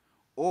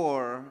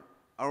 Or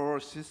our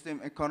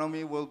system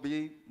economy will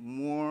be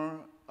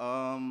more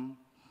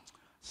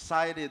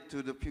sided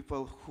to the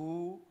people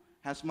who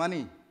has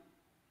money?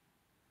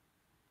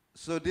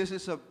 So this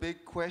is a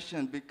big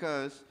question,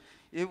 because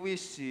if we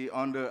see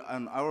on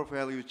our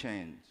value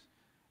chains,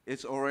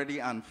 it's already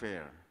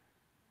unfair.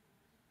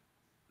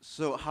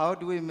 So how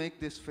do we make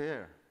this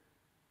fair?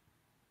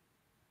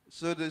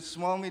 So the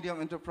small,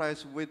 medium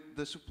enterprise with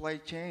the supply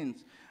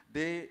chains,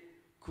 they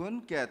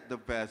couldn't get the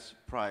best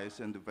price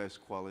and the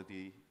best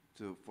quality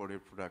for their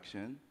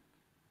production.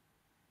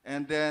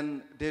 And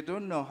then they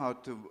don't know how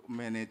to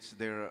manage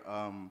their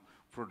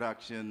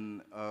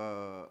production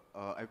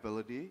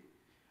ability.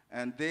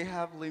 And they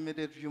have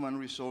limited human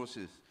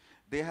resources.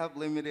 They have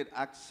limited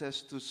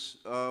access to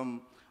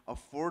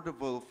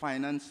affordable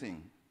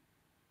financing.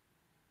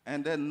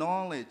 And then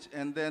knowledge,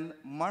 and then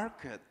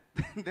market,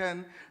 and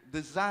then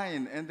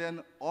design, and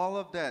then all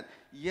of that.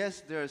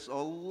 Yes, there's a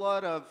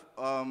lot of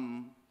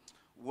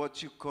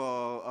what you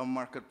call a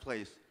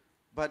marketplace,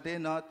 but they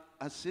not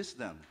assist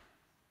them.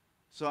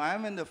 So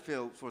I'm in the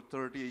field for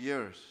 30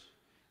 years,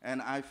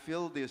 and I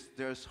feel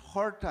there's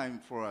hard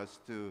time for us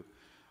to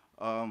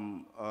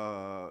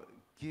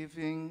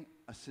giving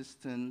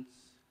assistance,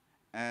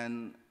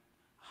 and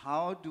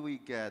how do we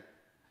get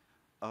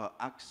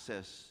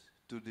access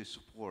to the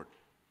support?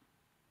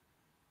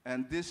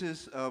 And this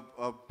is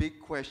a big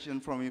question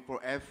for me,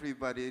 for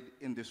everybody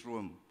in this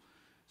room.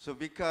 So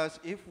because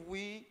if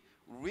we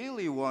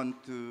really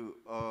want to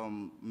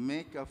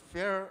make a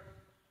fair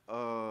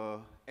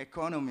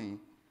economy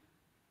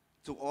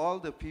to all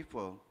the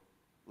people,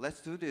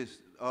 let's do this.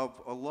 A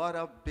lot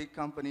of big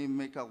companies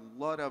make a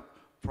lot of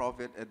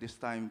profit at this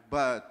time,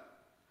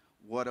 but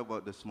what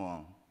about the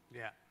small?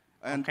 Yeah.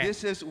 And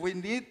this is, we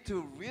need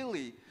to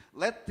really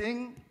let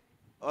things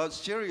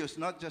serious,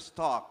 not just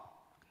talk.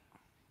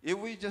 If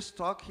we just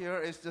talk here,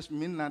 it's just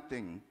mean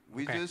nothing.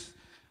 We just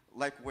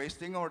like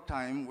wasting our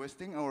time,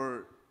 wasting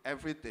our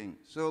everything.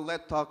 So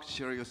let's talk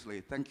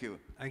seriously. Thank you.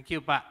 Thank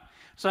you, Pak.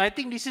 So I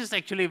think this is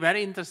actually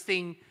very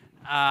interesting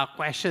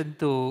question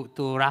to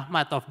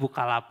Rachmat of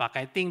Bukalapak.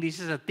 I think this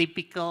is a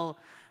typical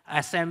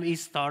SME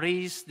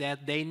stories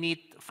that they need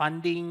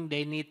funding,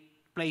 they need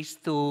place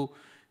to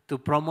to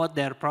promote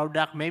their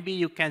product. Maybe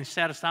you can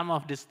share some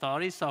of the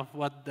stories of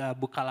what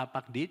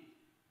Bukalapak did.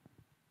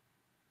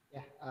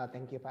 Yeah,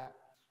 thank you, Pak.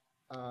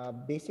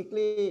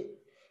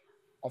 Basically,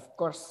 of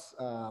course,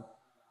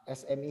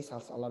 SMEs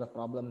has a lot of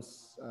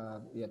problems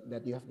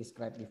that you have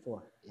described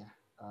before. Yeah,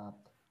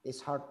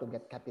 it's hard to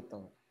get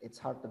capital. It's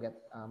hard to get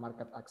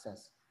market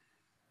access,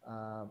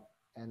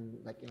 and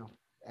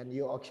and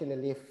you actually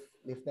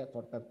live that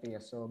for 30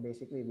 years. So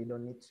basically, we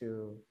don't need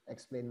to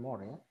explain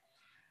more. Yeah,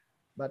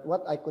 but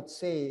what I could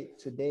say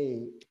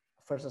today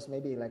versus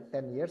maybe like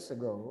 10 years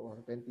ago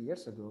or 20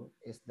 years ago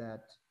is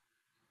that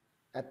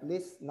at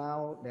least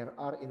now there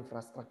are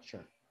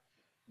infrastructure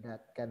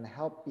that can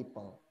help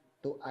people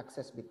to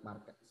access big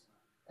markets.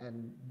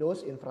 And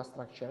those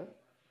infrastructure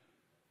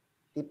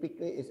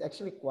typically is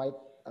actually quite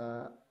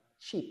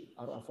cheap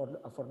or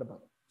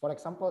affordable. For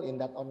example, in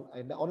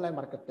the online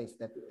marketplace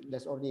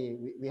that's already,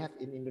 we have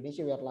in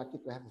Indonesia, we are lucky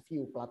to have a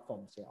few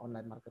platforms, yeah,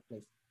 online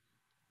marketplace.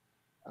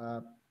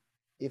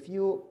 If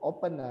you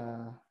open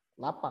a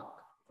lapak,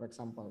 for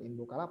example, in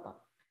Bukalapak,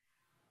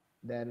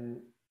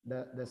 then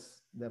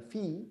the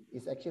fee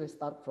is actually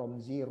start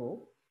from 0%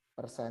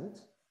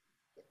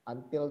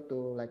 until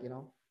to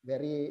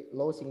very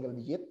low single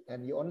digit,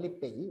 and you only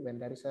pay when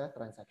there is a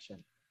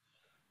transaction.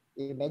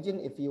 Imagine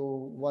if you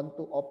want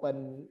to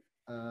open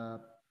a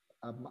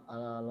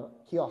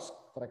kiosk,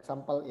 for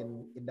example,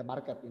 in the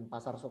market, in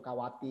Pasar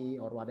Sukawati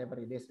or whatever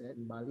it is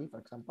in Bali, for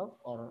example,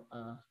 or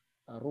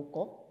a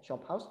ruko,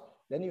 shop house,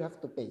 then you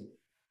have to pay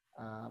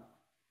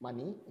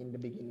money in the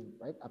beginning,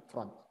 right,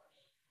 upfront.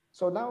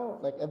 So now,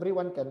 like,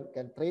 everyone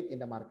can trade in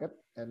the market,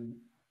 and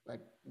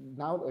like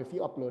now, if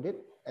you upload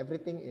it,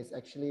 everything is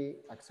actually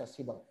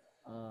accessible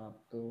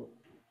to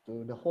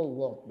the whole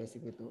world,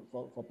 basically,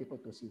 for people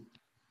to see.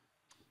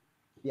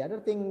 The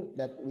other thing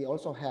that we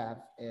also have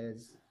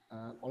is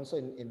also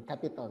in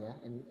capital, yeah,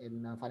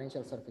 in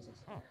financial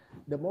services.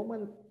 The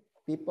moment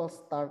people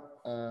start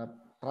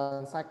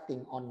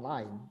transacting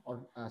online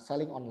or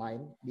selling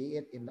online, be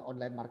it in the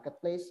online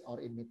marketplace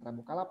or in Mitra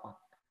Bukalapak,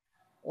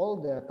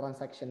 all the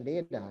transaction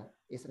data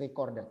is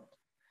recorded,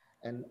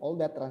 and all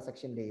that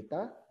transaction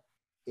data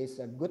is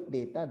a good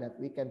data that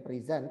we can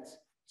present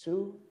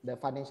to the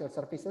financial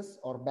services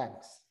or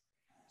banks.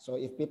 So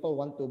if people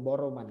want to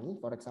borrow money,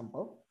 for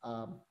example,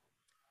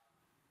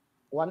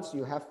 once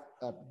you have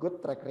a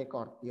good track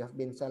record, you have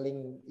been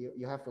selling,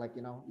 you have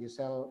you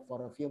sell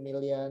for a few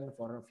million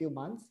for a few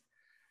months,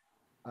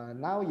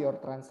 now your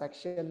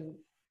transaction,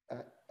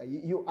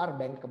 you are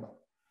bankable.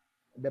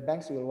 The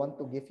banks will want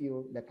to give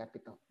you the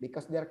capital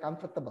because they're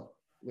comfortable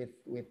with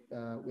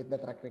the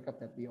track record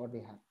that we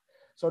already have.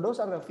 So those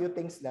are a few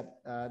things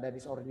that that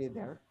is already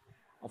there.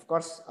 Of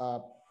course,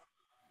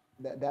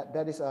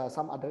 that is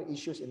some other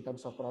issues in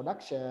terms of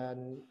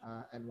production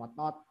and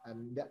whatnot.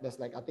 And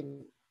there's I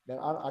think there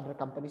are other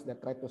companies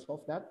that try to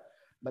solve that.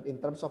 But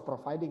in terms of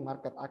providing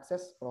market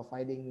access,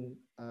 providing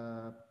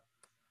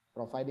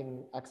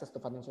access to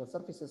financial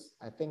services,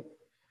 I think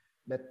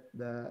that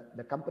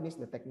the companies,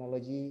 the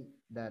technology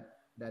that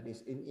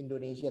is in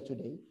Indonesia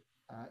today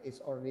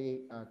is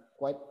already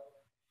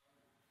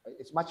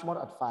it's much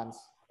more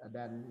advanced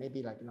than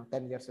maybe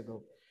 10 years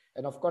ago.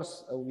 And of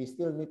course, we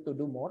still need to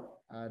do more.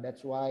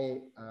 That's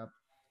why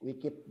we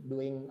keep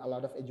doing a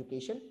lot of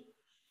education,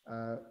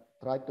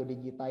 try to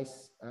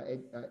digitize,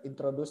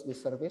 introduce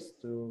this service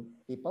to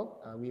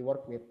people. We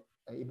work with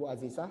Ibu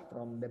Azizah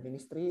from the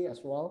ministry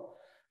as well.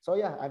 So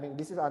yeah, I mean,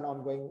 this is an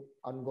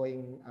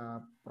ongoing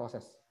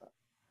process.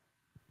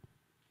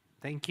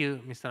 Thank you,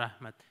 Mr.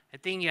 Rachmat. I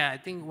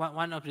think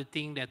one of the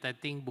things that I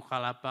think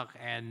Bukalapak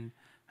and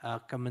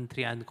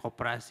Kementerian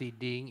Koperasi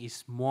doing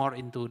is more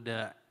into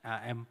the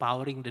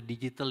empowering the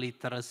digital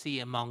literacy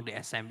among the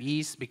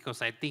SMEs,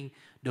 because I think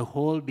the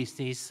whole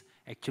business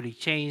actually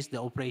changed,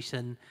 the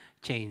operation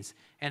changed.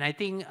 And I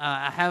think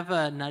I have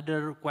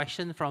another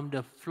question from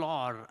the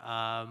floor.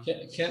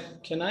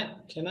 Can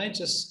I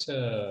just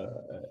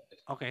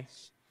okay,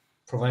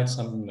 provide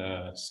some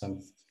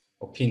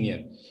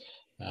opinion?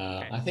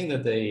 Okay. I think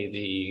that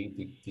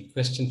the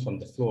question from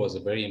the floor is a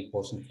very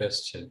important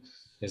question,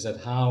 is that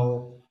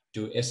how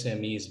do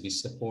SMEs be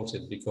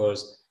supported?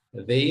 Because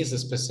there is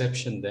this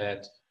perception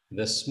that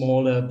the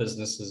smaller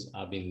businesses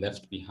are being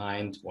left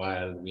behind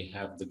while we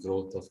have the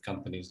growth of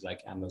companies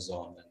like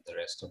Amazon and the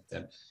rest of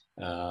them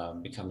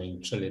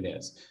becoming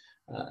trillionaires.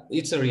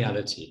 It's a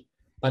reality.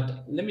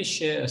 But let me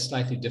share a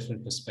slightly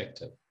different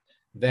perspective.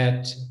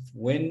 That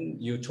when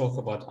you talk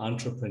about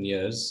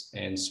entrepreneurs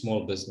and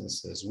small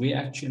businesses, we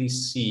actually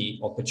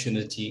see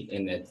opportunity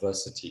in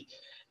adversity.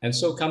 And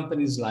so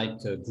companies like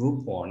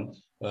Groupon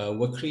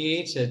were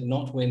created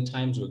not when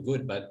times were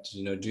good, but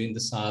during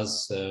the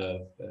SARS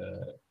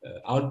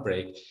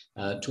outbreak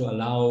to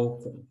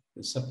allow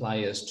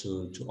suppliers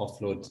to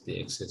offload the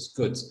excess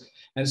goods.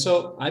 And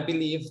so I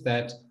believe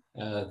that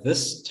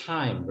this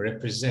time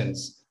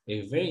represents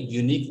a very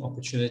unique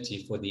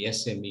opportunity for the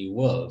SME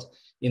world,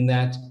 in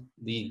that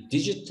the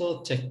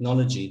digital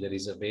technology that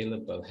is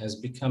available has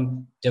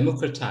become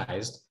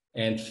democratized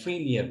and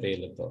freely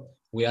available.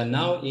 We are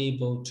now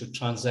able to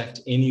transact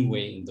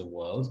anywhere in the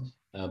world,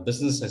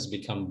 Business has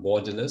become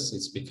borderless,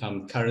 it's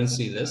become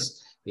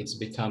currencyless, it's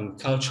become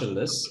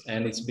cultureless,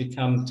 and it's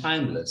become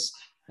timeless.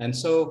 And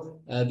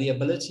so the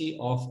ability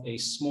of a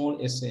small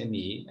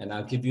SME, and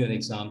I'll give you an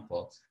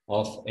example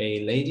of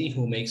a lady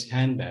who makes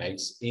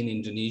handbags in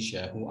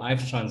Indonesia, who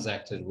I've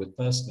transacted with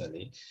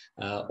personally,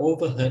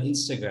 over her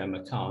Instagram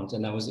account,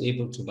 and I was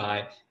able to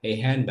buy a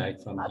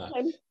handbag from her,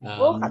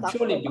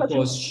 purely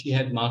because she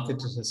had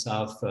marketed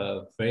herself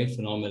very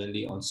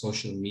phenomenally on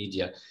social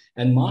media.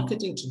 And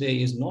marketing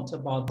today is not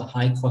about the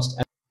high cost.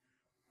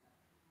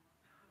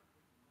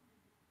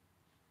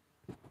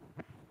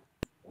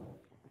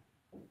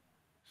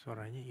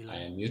 I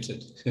am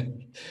muted.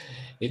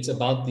 It's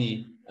about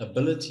the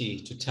ability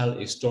to tell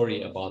a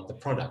story about the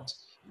product.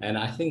 And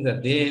I think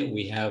that there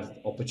we have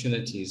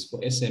opportunities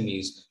for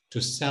SMEs to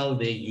sell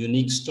their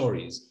unique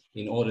stories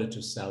in order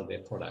to sell their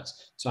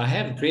products. So I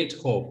have great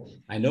hope.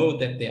 I know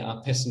that there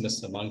are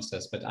pessimists amongst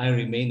us, but I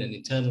remain an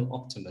eternal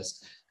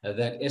optimist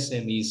that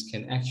SMEs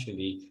can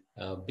actually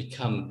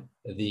become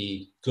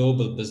the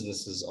global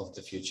businesses of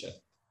the future.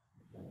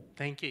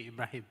 Thank you,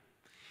 Ebrahim.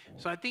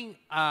 So I think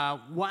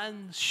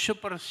one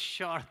super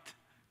short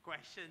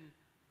question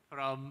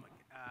from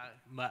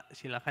Mbak,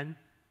 silakan.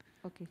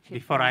 Okay.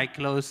 Before I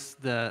close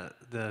the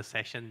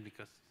session,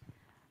 because.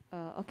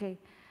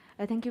 Okay.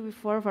 Thank you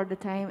before for the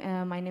time.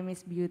 My name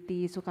is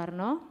Beauty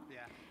Soekarno,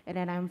 and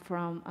then I'm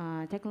from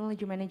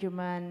Technology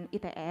Management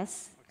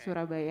ITS,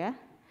 Surabaya.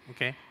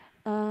 Okay.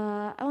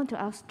 I want to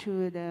ask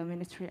to the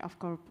Ministry of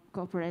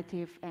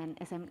Cooperative and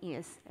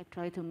SMEs,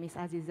 actually to Miss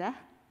Azizah.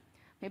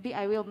 Maybe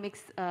I will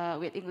mix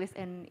with English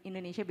and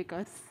Indonesia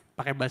because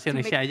pakai bahasa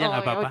Indonesia aja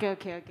nggak apa-apa.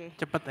 Oke.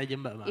 Cepat aja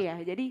Mbak. Iya,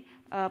 jadi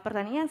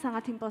pertanyaan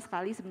sangat simpel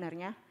sekali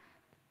sebenarnya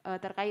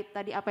terkait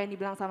tadi apa yang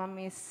dibilang sama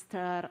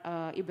Mr.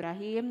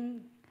 Ebrahim,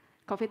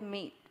 COVID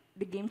made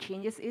the game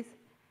changes is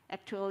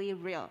actually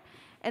real.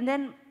 And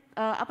then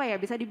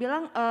bisa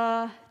dibilang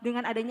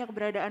dengan adanya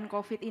keberadaan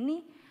COVID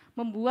ini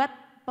membuat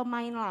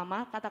pemain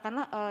lama,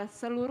 katakanlah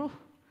seluruh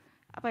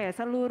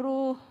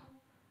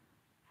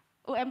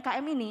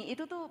UMKM ini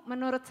itu tuh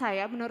menurut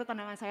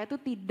pandangan saya tuh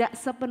tidak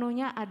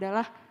sepenuhnya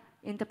adalah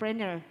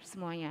entrepreneur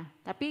semuanya,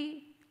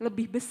 tapi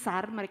lebih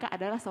besar mereka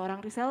adalah seorang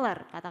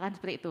reseller, katakan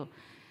seperti itu.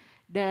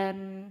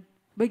 Dan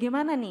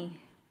bagaimana nih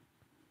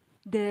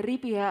dari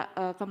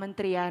pihak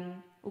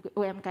Kementerian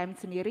UMKM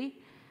sendiri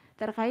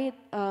terkait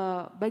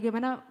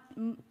bagaimana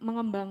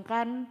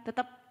mengembangkan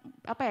tetap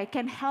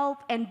can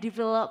help and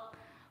develop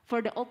for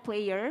the all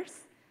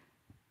players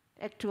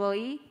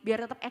actually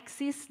biar tetap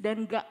eksis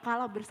dan gak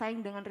kalah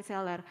bersaing dengan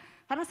reseller.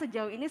 Karena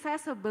sejauh ini saya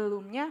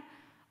sebelumnya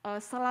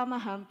selama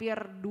hampir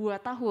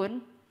 2 tahun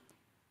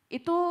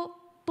itu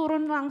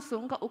turun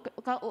langsung ke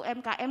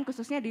UMKM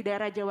khususnya di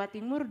daerah Jawa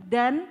Timur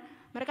dan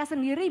mereka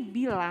sendiri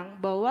bilang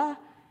bahwa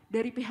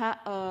dari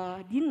pihak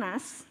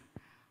dinas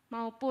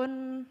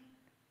maupun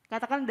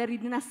katakan dari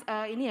dinas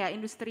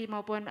industri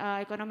maupun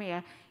ekonomi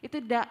ya, itu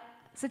tidak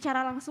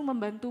secara langsung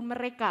membantu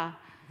mereka.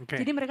 Okay.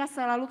 Jadi mereka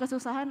selalu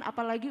kesusahan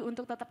apalagi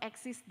untuk tetap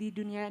eksis di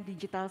dunia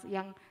digital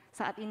yang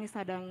saat ini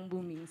sedang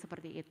booming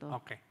seperti itu.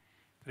 Oke,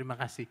 terima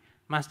kasih.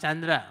 Mas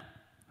Chandra,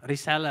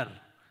 reseller.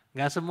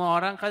 Nggak semua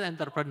orang kan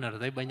entrepreneur,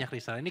 tapi banyak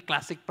reseller. Ini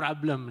classic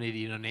problem nih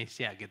di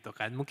Indonesia gitu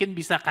kan. Mungkin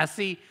bisa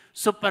kasih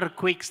super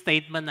quick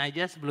statement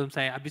aja sebelum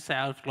saya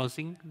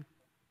closing.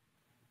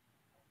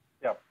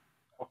 Yap,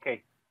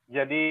 oke.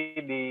 Jadi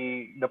di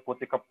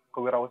Deputi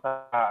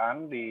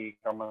Kewirausahaan di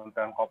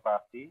Kementerian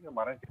Koperasi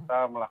kemarin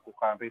kita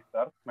melakukan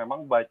research.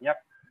 Memang banyak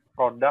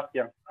produk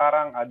yang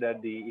sekarang ada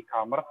di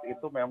e-commerce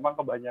itu memang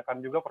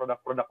kebanyakan juga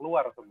produk-produk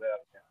luar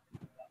sebenarnya.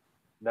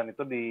 Dan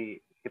itu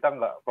kita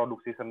nggak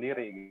produksi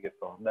sendiri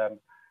gitu.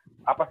 Dan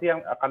apa sih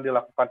yang akan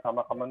dilakukan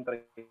sama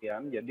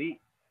Kementerian? Jadi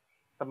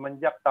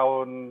semenjak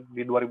tahun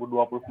di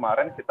 2020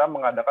 kemarin kita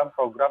mengadakan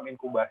program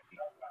inkubasi.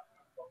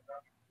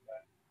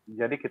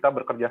 Jadi kita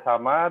bekerja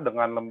sama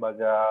dengan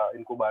lembaga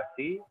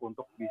inkubasi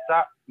untuk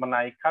bisa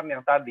menaikkan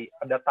yang tadi.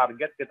 Ada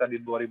target kita di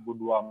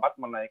 2024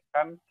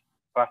 menaikkan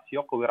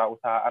rasio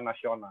kewirausahaan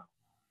nasional.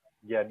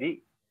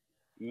 Jadi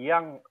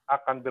yang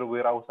akan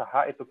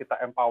berwirausaha itu kita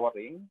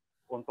empowering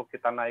untuk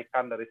kita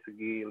naikkan dari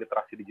segi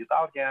literasi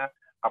digitalnya,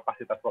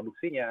 kapasitas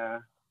produksinya,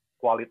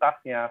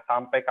 kualitasnya,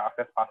 sampai ke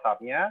akses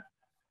pasarnya.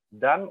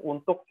 Dan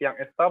untuk yang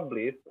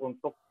established,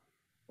 untuk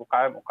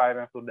UKM-UKM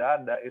yang sudah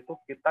ada, itu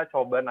kita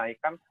coba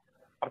naikkan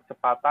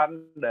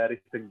percepatan dari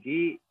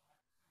segi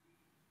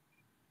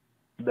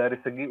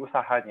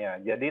usahanya.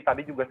 Jadi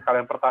tadi juga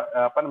sekalian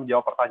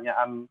menjawab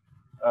pertanyaan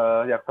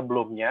yang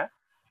sebelumnya.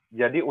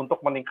 Jadi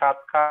untuk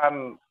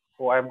meningkatkan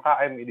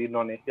UMKM di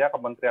Indonesia,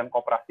 Kementerian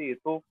Koperasi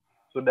itu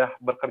sudah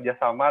bekerja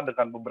sama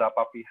dengan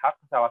beberapa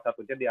pihak, salah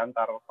satunya di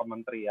antar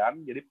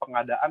kementerian. Jadi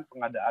pengadaan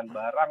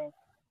barang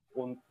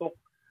untuk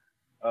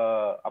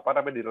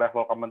di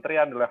level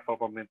kementerian, di level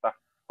pemerintah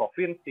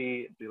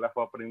provinsi, di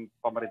level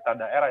pemerintah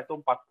daerah itu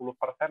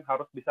 40%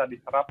 harus bisa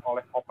diserap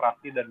oleh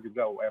koperasi dan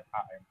juga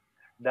UMKM.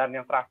 Dan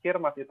yang terakhir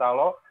Mas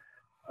Italo,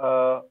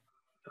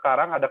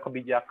 sekarang ada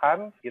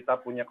kebijakan, kita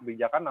punya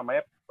kebijakan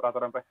namanya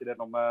Peraturan Presiden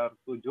nomor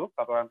 7,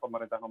 Peraturan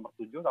Pemerintah nomor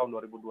 7 tahun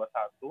 2021,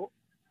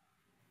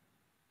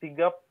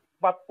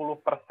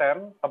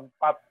 40%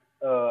 tempat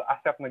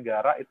aset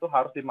negara itu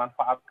harus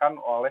dimanfaatkan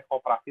oleh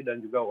koperasi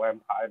dan juga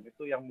UMKM.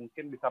 Itu yang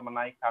mungkin bisa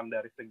menaikkan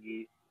dari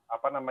segi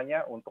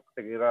untuk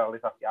segi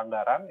realisasi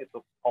anggaran, itu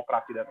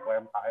koperasi dan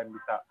UMKM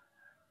bisa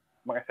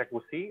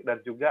mengeksekusi, dan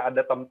juga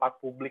ada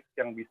tempat publik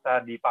yang bisa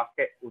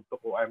dipakai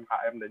untuk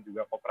UMKM dan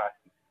juga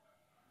koperasi.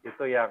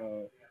 Itu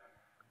yang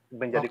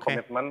menjadi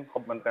komitmen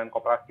Kementerian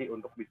Koperasi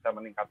untuk bisa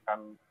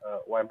meningkatkan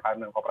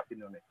UMKM dan koperasi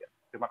di Indonesia.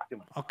 Terima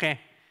kasih, Mas.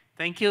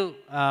 Thank you,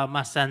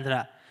 Mas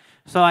Chandra.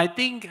 So I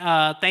think,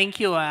 thank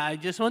you. I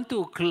just want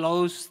to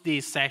close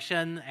this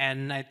session,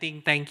 and I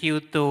think thank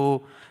you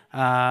to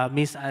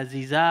Miss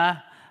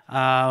Azizah,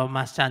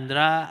 Mas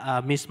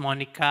Chandra, Miss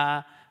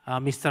Monika,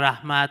 Mr.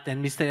 Rachmat,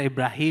 and Mr.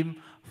 Ebrahim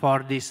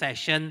for this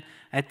session.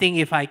 I think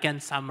if I can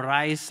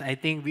summarize, I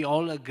think we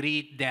all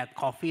agreed that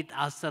COVID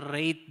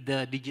accelerated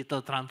the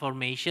digital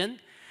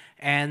transformation.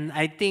 And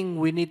I think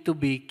we need to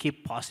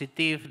keep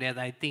positive that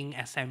I think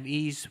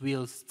SMEs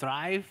will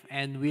strive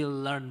and will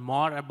learn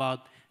more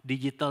about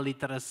digital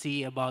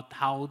literacy, about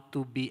how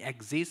to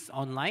exist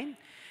online.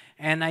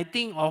 And I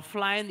think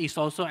offline is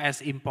also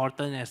as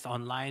important as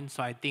online.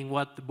 So I think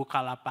what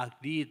Bukalapak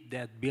did,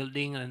 that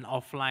building an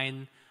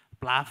offline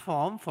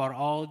platform for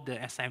all the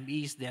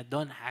SMEs that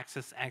don't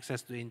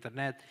access to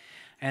internet.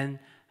 And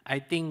I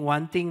think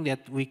one thing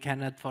that we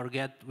cannot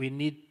forget, we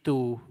need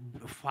to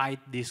fight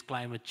this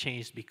climate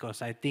change,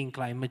 because I think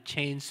climate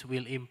change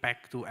will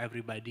impact to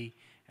everybody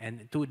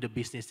and to the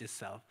business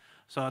itself.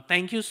 So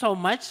thank you so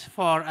much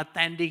for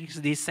attending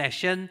this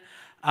session.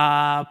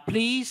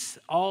 Please,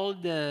 all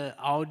the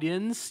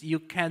audience, you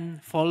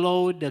can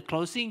follow the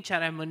closing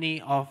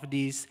ceremony of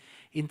this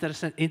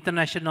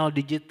International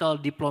Digital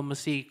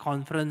Diplomacy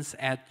Conference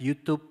at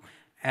YouTube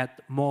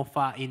at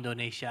MOFA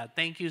Indonesia.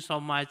 Thank you so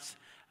much.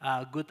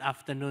 Good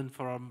afternoon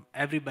from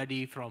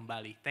everybody from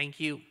Bali. Thank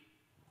you.